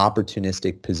an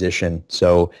opportunistic position.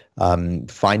 So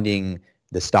finding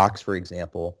the stocks, for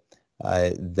example,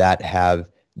 that have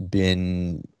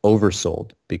been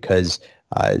oversold, because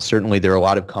certainly there are a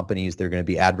lot of companies that are going to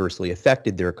be adversely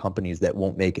affected. There are companies that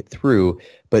won't make it through,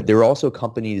 but there are also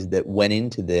companies that went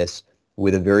into this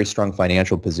with a very strong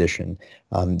financial position.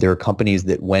 There are companies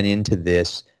that went into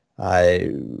this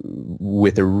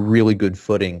with a really good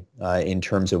footing in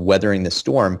terms of weathering the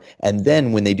storm. And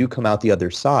then when they do come out the other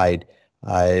side,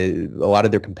 a lot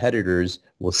of their competitors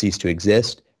will cease to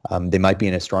exist. They might be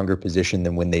in a stronger position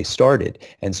than when they started.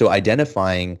 And so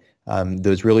identifying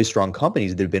those really strong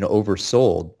companies that have been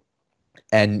oversold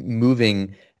and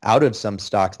moving out of some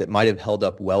stocks that might have held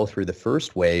up well through the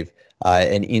first wave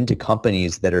and into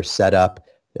companies that are set up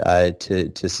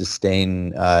to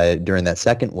sustain during that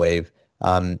second wave,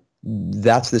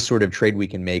 that's the sort of trade we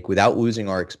can make without losing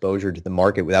our exposure to the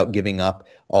market, without giving up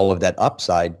all of that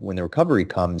upside when the recovery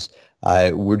comes.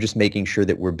 We're just making sure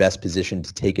that we're best positioned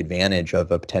to take advantage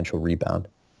of a potential rebound.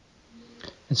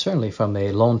 And certainly from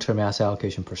a long-term asset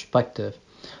allocation perspective,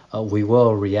 we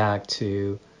will react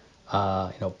to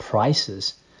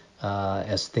prices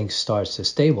as things start to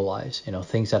stabilize.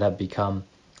 Things that have become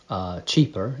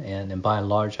cheaper, and by and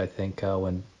large, I think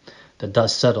when the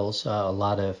dust settles, a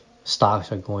lot of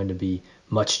stocks are going to be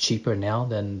much cheaper now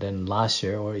than last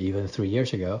year or even 3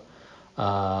 years ago.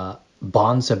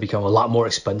 Bonds have become a lot more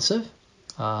expensive,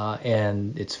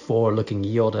 and its forward-looking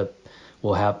yield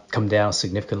will have come down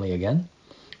significantly again.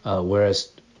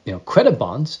 Whereas credit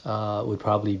bonds would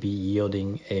probably be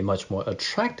yielding a much more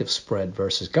attractive spread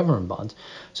versus government bonds.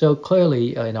 So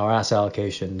clearly in our asset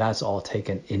allocation, that's all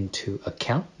taken into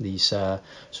account. These sort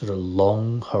of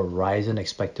long horizon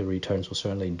expected returns will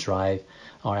certainly drive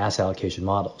our asset allocation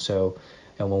model. So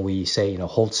when we say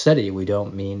hold steady, we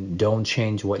don't mean don't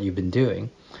change what you've been doing,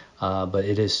 but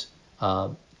it is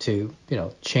to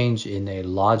change in a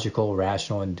logical,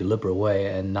 rational, and deliberate way,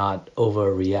 and not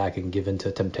overreact and give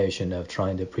into temptation of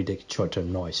trying to predict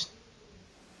short-term noise.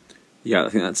 Yeah, I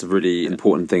think that's a really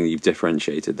important thing that you've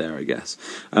differentiated there, I guess.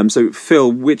 So,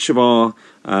 Phil, which of our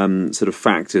sort of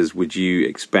factors would you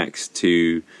expect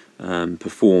to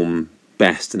perform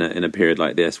best in a period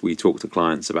like this? We talk to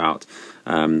clients about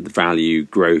the value,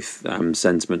 growth,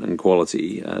 sentiment, and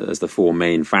quality as the four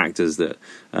main factors that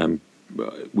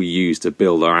we use to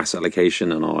build our asset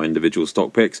allocation and our individual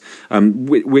stock picks.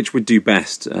 Which would do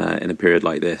best in a period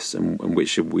like this, and which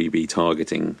should we be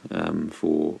targeting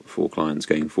for clients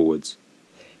going forwards?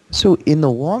 So in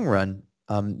the long run,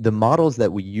 the models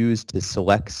that we use to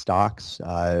select stocks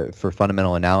for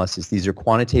fundamental analysis, these are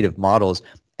quantitative models,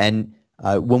 and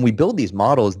when we build these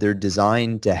models, they're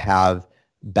designed to have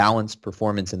balanced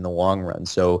performance in the long run.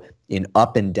 So in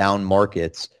up and down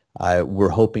markets, we're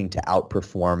hoping to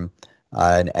outperform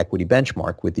an equity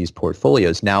benchmark with these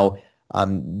portfolios. Now,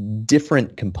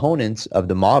 different components of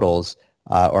the models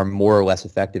are more or less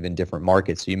effective in different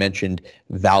markets. So you mentioned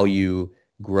value,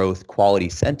 growth, quality,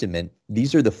 sentiment.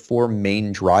 These are the four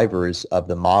main drivers of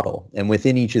the model. And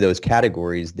within each of those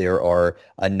categories, there are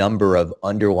a number of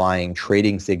underlying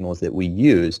trading signals that we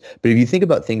use. But if you think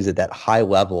about things at that high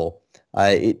level,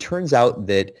 it turns out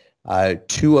that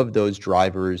two of those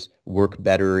drivers work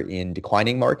better in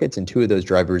declining markets, and two of those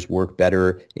drivers work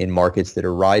better in markets that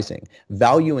are rising.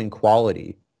 Value and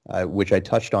quality, which I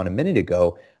touched on a minute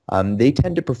ago, they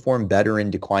tend to perform better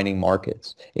in declining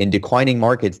markets. In declining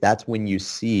markets, that's when you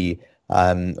see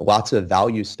lots of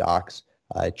value stocks,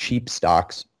 cheap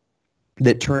stocks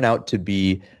that turn out to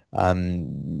be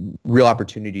real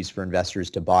opportunities for investors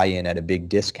to buy in at a big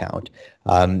discount.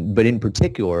 But in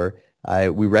particular,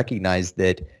 we recognize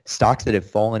that stocks that have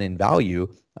fallen in value,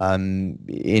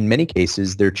 in many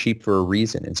cases, they're cheap for a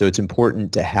reason. And so it's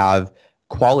important to have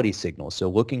quality signals. So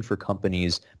looking for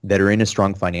companies that are in a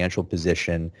strong financial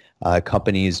position,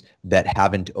 companies that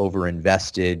haven't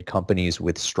overinvested, companies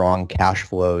with strong cash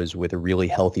flows, with a really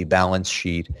healthy balance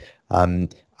sheet,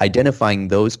 identifying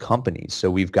those companies.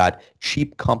 So we've got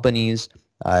cheap companies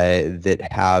that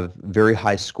have very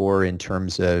high score in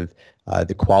terms of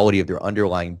the quality of their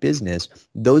underlying business.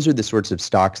 Those are the sorts of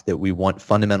stocks that we want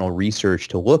fundamental research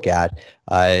to look at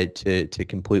to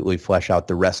completely flesh out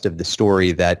the rest of the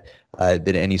story that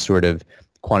any sort of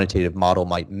quantitative model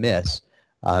might miss.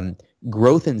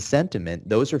 Growth and sentiment,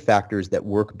 those are factors that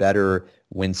work better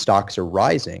when stocks are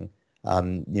rising.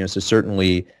 So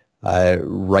certainly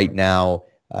right now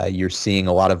you're seeing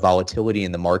a lot of volatility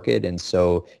in the market, and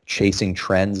so chasing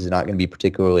trends is not going to be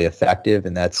particularly effective,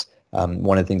 and that's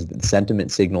one of the things that the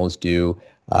sentiment signals do.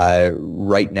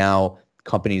 Right now,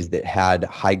 companies that had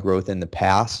high growth in the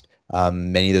past,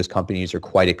 many of those companies are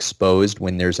quite exposed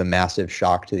when there's a massive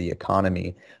shock to the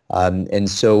economy. And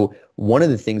so one of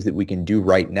the things that we can do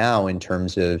right now in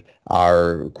terms of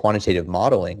our quantitative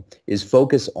modeling is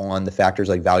focus on the factors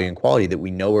like value and quality that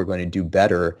we know are going to do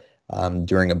better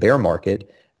during a bear market.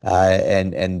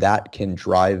 And that can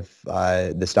drive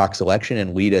the stock selection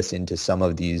and lead us into some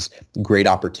of these great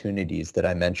opportunities that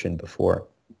I mentioned before.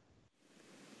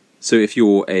 So if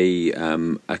you're a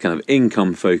kind of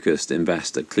income-focused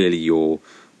investor, clearly you're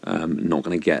not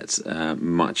going to get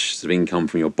much sort of income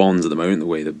from your bonds at the moment, the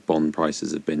way that bond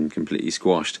prices have been completely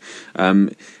squashed.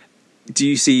 Do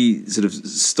you see sort of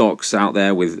stocks out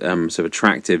there with sort of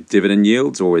attractive dividend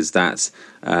yields, or is that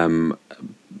are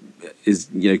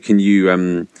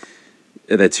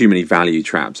there too many value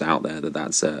traps out there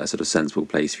that's a sort of sensible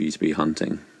place for you to be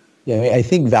hunting? Yeah, I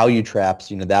think value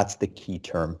traps, that's the key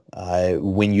term.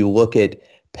 When you look at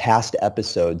past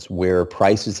episodes where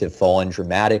prices have fallen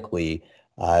dramatically,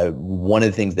 one of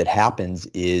the things that happens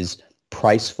is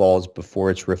price falls before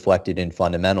it's reflected in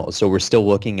fundamentals. So we're still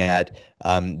looking at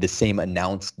the same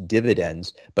announced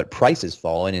dividends, but price has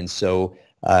fallen, and so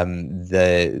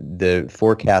the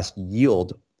forecast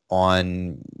yield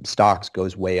on stocks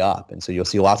goes way up. And so you'll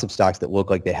see lots of stocks that look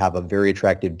like they have a very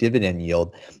attractive dividend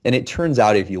yield. And it turns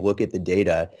out, if you look at the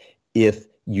data, if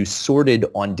you sorted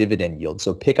on dividend yield,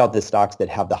 so pick out the stocks that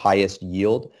have the highest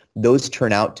yield, those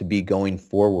turn out to be, going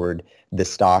forward, the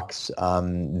stocks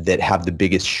that have the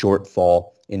biggest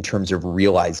shortfall in terms of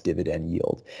realized dividend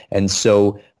yield. And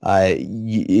so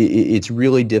it's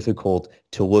really difficult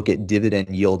to look at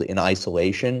dividend yield in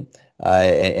isolation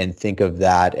and think of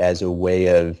that as a way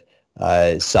of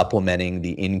supplementing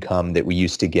the income that we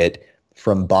used to get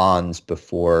from bonds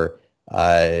before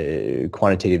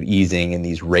quantitative easing and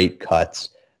these rate cuts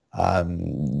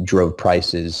drove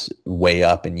prices way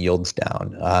up and yields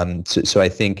down. So I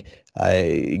think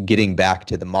getting back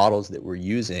to the models that we're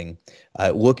using,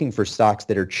 looking for stocks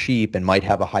that are cheap and might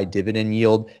have a high dividend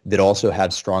yield that also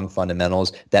have strong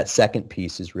fundamentals, that second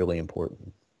piece is really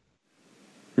important.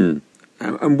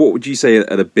 And what would you say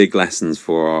are the big lessons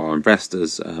for our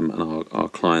investors and our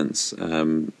clients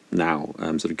now,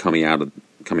 sort of coming out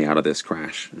of this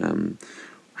crash?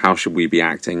 How should we be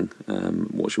acting?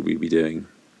 What should we be doing?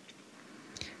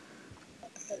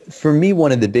 For me,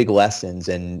 one of the big lessons,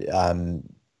 and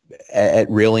at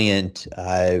Reliant,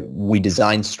 we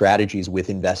design strategies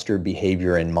with investor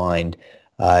behavior in mind.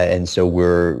 And so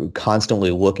we're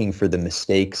constantly looking for the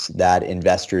mistakes that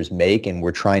investors make, and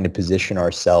we're trying to position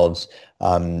ourselves.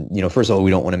 First of all,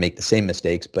 we don't want to make the same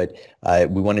mistakes, but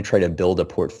we want to try to build a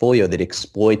portfolio that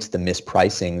exploits the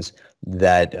mispricings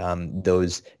that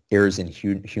those errors in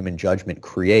human judgment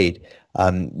create.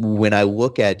 When I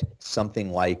look at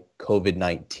something like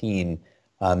COVID-19,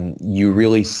 you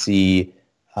really see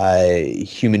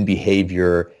human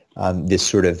behavior, this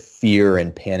sort of fear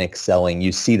and panic selling.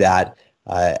 You see that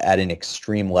at an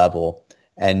extreme level.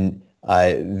 And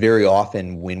very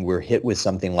often when we're hit with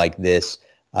something like this,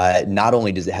 not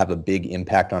only does it have a big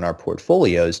impact on our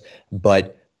portfolios,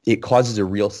 but it causes a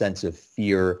real sense of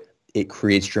fear. It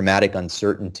creates dramatic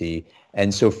uncertainty.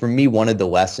 And so for me, one of the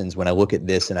lessons when I look at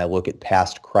this and I look at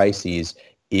past crises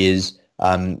is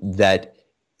that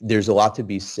there's a lot to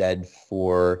be said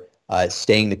for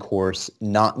staying the course,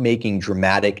 not making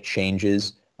dramatic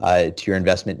changes to your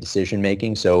investment decision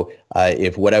making. So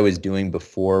if what I was doing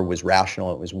before was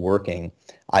rational, it was working,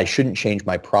 I shouldn't change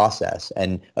my process.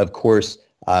 And of course,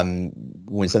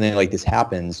 when something like this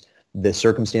happens, the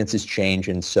circumstances change,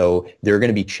 and so there are going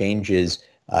to be changes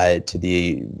to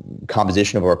the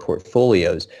composition of our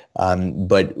portfolios.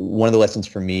 But one of the lessons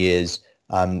for me is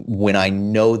when I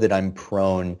know that I'm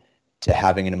prone to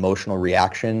having an emotional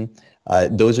reaction,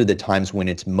 those are the times when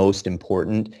it's most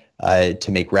important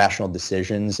to make rational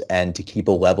decisions and to keep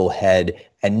a level head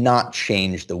and not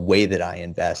change the way that I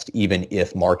invest, even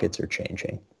if markets are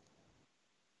changing.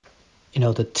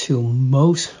 The two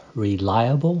most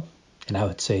reliable, and I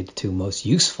would say the two most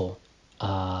useful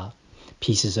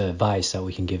pieces of advice that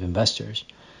we can give investors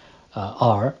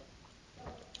are,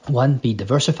 one, be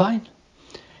diversified,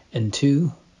 and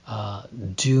two,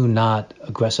 do not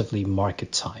aggressively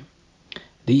market time.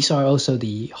 These are also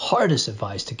the hardest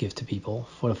advice to give to people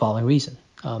for the following reason.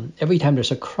 Every time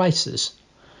there's a crisis,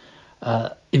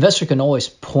 investor can always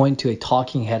point to a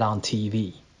talking head on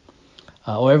TV,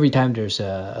 or every time there's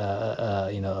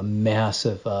a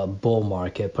massive bull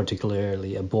market,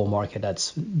 particularly a bull market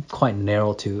that's quite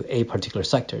narrow to a particular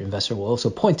sector. Investor will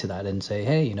also point to that and say,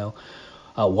 hey,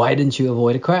 why didn't you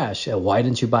avoid a crash? Why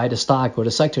didn't you buy the stock or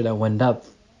the sector that went up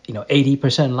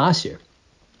 80% last year?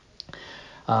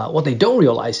 What they don't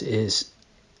realize is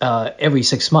every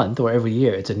 6 months or every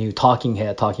year, it's a new talking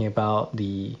head talking about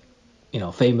the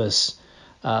famous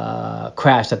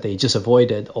crash that they just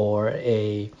avoided, or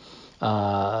a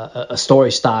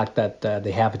story stock that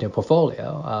they have in their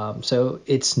portfolio. So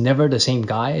it's never the same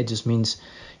guy. It just means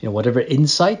whatever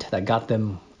insight that got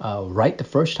them right the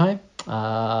first time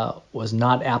was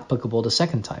not applicable the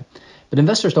second time. But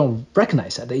investors don't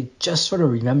recognize that. They just sort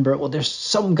of remember, well, there's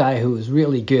some guy who is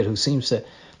really good who seems to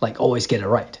always get it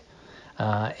right.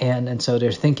 And so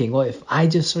they're thinking, well, if I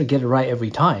just sort of get it right every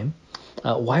time,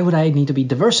 why would I need to be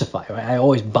diversified? Right? I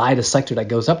always buy the sector that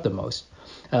goes up the most.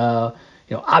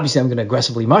 Obviously I'm going to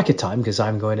aggressively market time because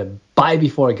I'm going to buy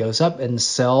before it goes up and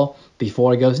sell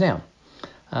before it goes down.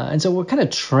 And so we're kind of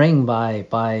trained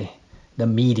by the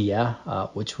media,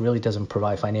 which really doesn't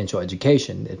provide financial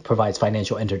education. It provides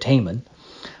financial entertainment,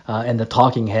 and the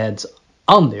talking heads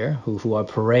on there who are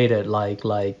paraded like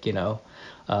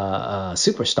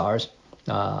superstars.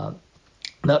 No,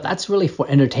 that's really for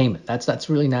entertainment. That's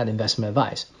really not investment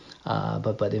advice.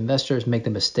 But investors make the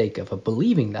mistake of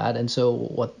believing that, and so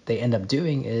what they end up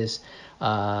doing is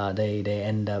they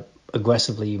end up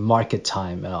aggressively market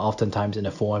time, oftentimes in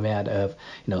the format of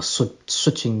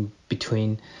switching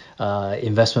between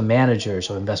investment managers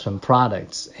or investment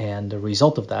products, and the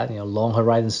result of that, long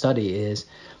horizon study is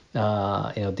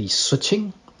the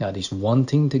switching, these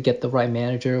wanting to get the right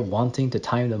manager, wanting to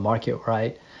time the market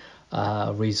right,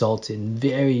 results in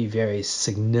very, very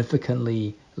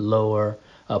significantly lower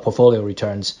portfolio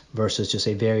returns versus just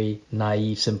a very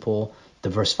naive, simple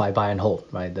diversify, buy and hold,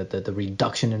 right? The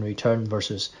reduction in return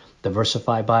versus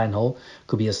diversify, buy and hold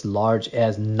could be as large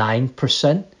as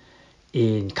 9%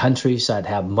 in countries that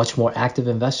have much more active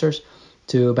investors,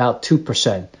 to about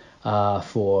 2%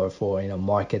 for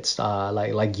markets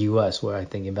like US, where I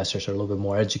think investors are a little bit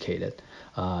more educated,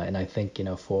 and I think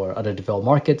for other developed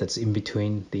markets that's in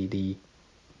between the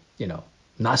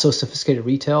not so sophisticated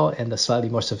retail and the slightly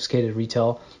more sophisticated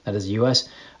retail that is US,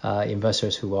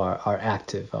 investors who are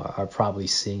active are probably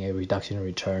seeing a reduction in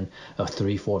return of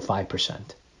 3, 4,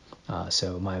 5%.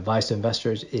 So my advice to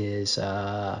investors is,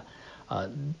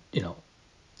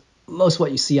 most of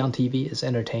what you see on TV is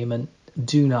entertainment.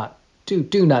 Do not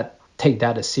take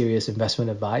that as serious investment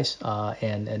advice.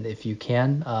 And if you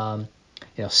can,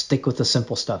 stick with the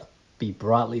simple stuff. Be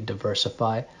broadly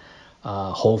diversified.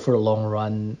 Hold for the long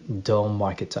run. Don't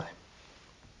market time.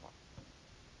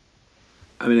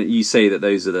 I mean, you say that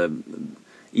those are the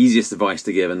easiest advice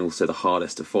to give and also the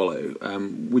hardest to follow.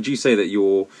 Would you say that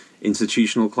your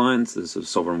institutional clients, the sort of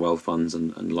sovereign wealth funds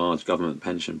and large government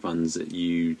pension funds that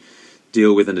you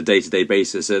deal with on a day-to-day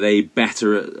basis, are they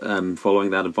better at following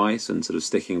that advice and sort of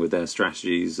sticking with their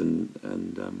strategies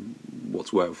and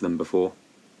what's worked for them before?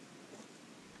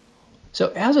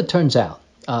 So as it turns out,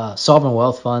 sovereign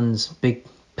wealth funds, big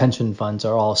pension funds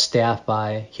are all staffed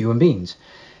by human beings.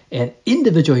 And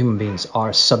individual human beings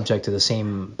are subject to the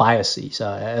same biases.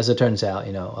 As it turns out,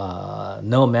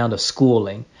 no amount of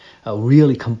schooling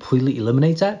really completely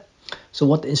eliminates that. So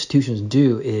what the institutions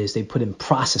do is they put in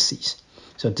processes.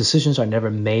 So decisions are never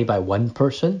made by one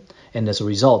person, and as a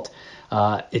result,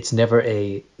 it's never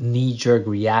a knee-jerk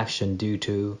reaction due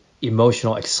to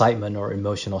emotional excitement or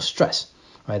emotional stress.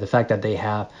 Right? The fact that they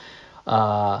have,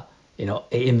 an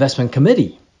investment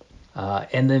committee,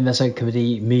 and the investment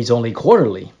committee meets only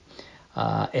quarterly.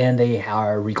 And they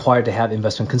are required to have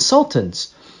investment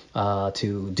consultants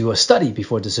to do a study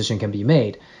before a decision can be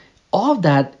made. All of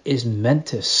that is meant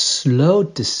to slow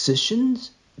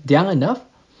decisions down enough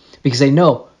because they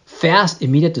know fast,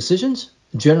 immediate decisions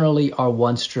generally are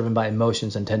ones driven by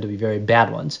emotions and tend to be very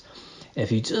bad ones.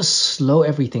 If you just slow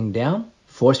everything down,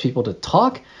 force people to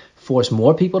talk, force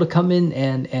more people to come in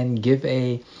and give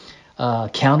a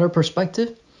counter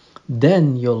perspective,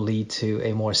 then you'll lead to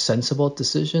a more sensible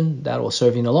decision that will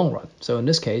serve you in the long run. So in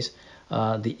this case,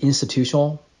 the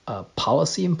institutional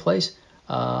policy in place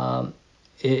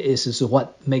is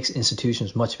what makes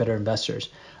institutions much better investors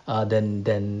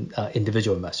than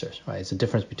individual investors, right? It's the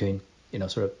difference between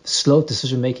sort of slow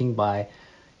decision making by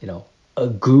a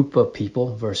group of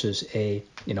people versus a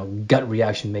gut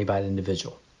reaction made by an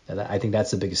individual. I think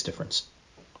that's the biggest difference.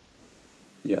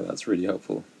 Yeah, that's really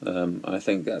helpful. I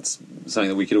think that's something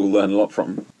that we could all learn a lot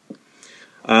from.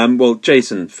 Well,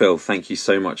 Jason, Phil, thank you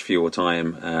so much for your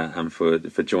time and for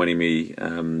joining me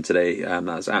today.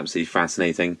 That's absolutely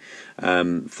fascinating.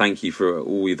 Thank you for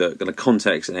all the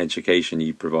context and education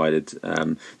you provided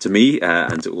to me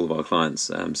and to all of our clients.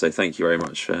 So thank you very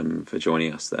much for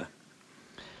joining us there.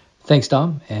 Thanks,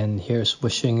 Dom. And here's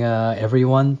wishing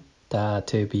everyone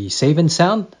to be safe and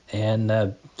sound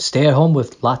and stay at home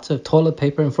with lots of toilet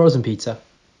paper and frozen pizza.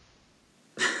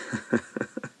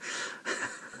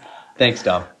 Thanks,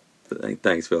 Dom.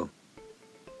 Thanks, Phil.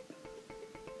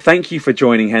 Thank you for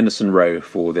joining Henderson Rowe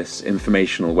for this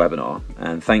informational webinar,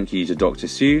 and thank you to Dr.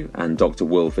 Sue and Dr.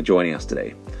 Will for joining us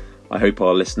today. I hope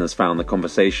our listeners found the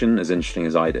conversation as interesting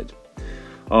as I did.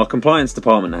 Our compliance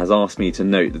department has asked me to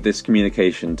note that this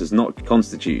communication does not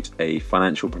constitute a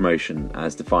financial promotion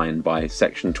as defined by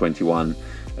Section 21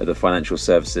 of the Financial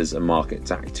Services and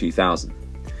Markets Act 2000.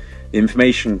 The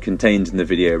information contained in the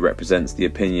video represents the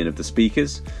opinion of the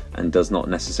speakers and does not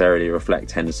necessarily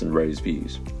reflect Henderson Rowe's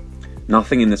views.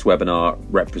 Nothing in this webinar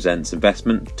represents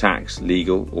investment, tax,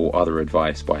 legal or other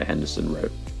advice by Henderson Rowe.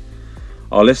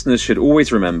 Our listeners should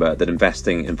always remember that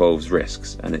investing involves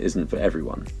risks and it isn't for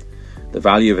everyone. The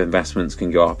value of investments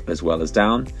can go up as well as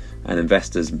down, and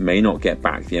investors may not get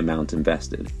back the amount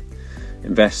invested.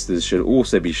 Investors should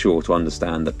also be sure to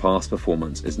understand that past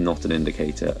performance is not an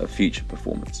indicator of future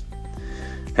performance.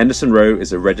 Henderson Rowe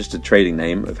is a registered trading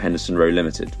name of Henderson Rowe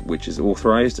Limited, which is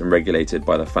authorised and regulated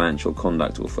by the Financial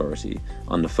Conduct Authority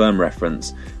under firm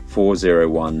reference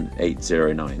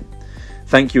 401809.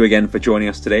 Thank you again for joining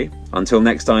us today. Until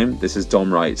next time, this is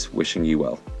Dom Wright wishing you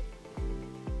well.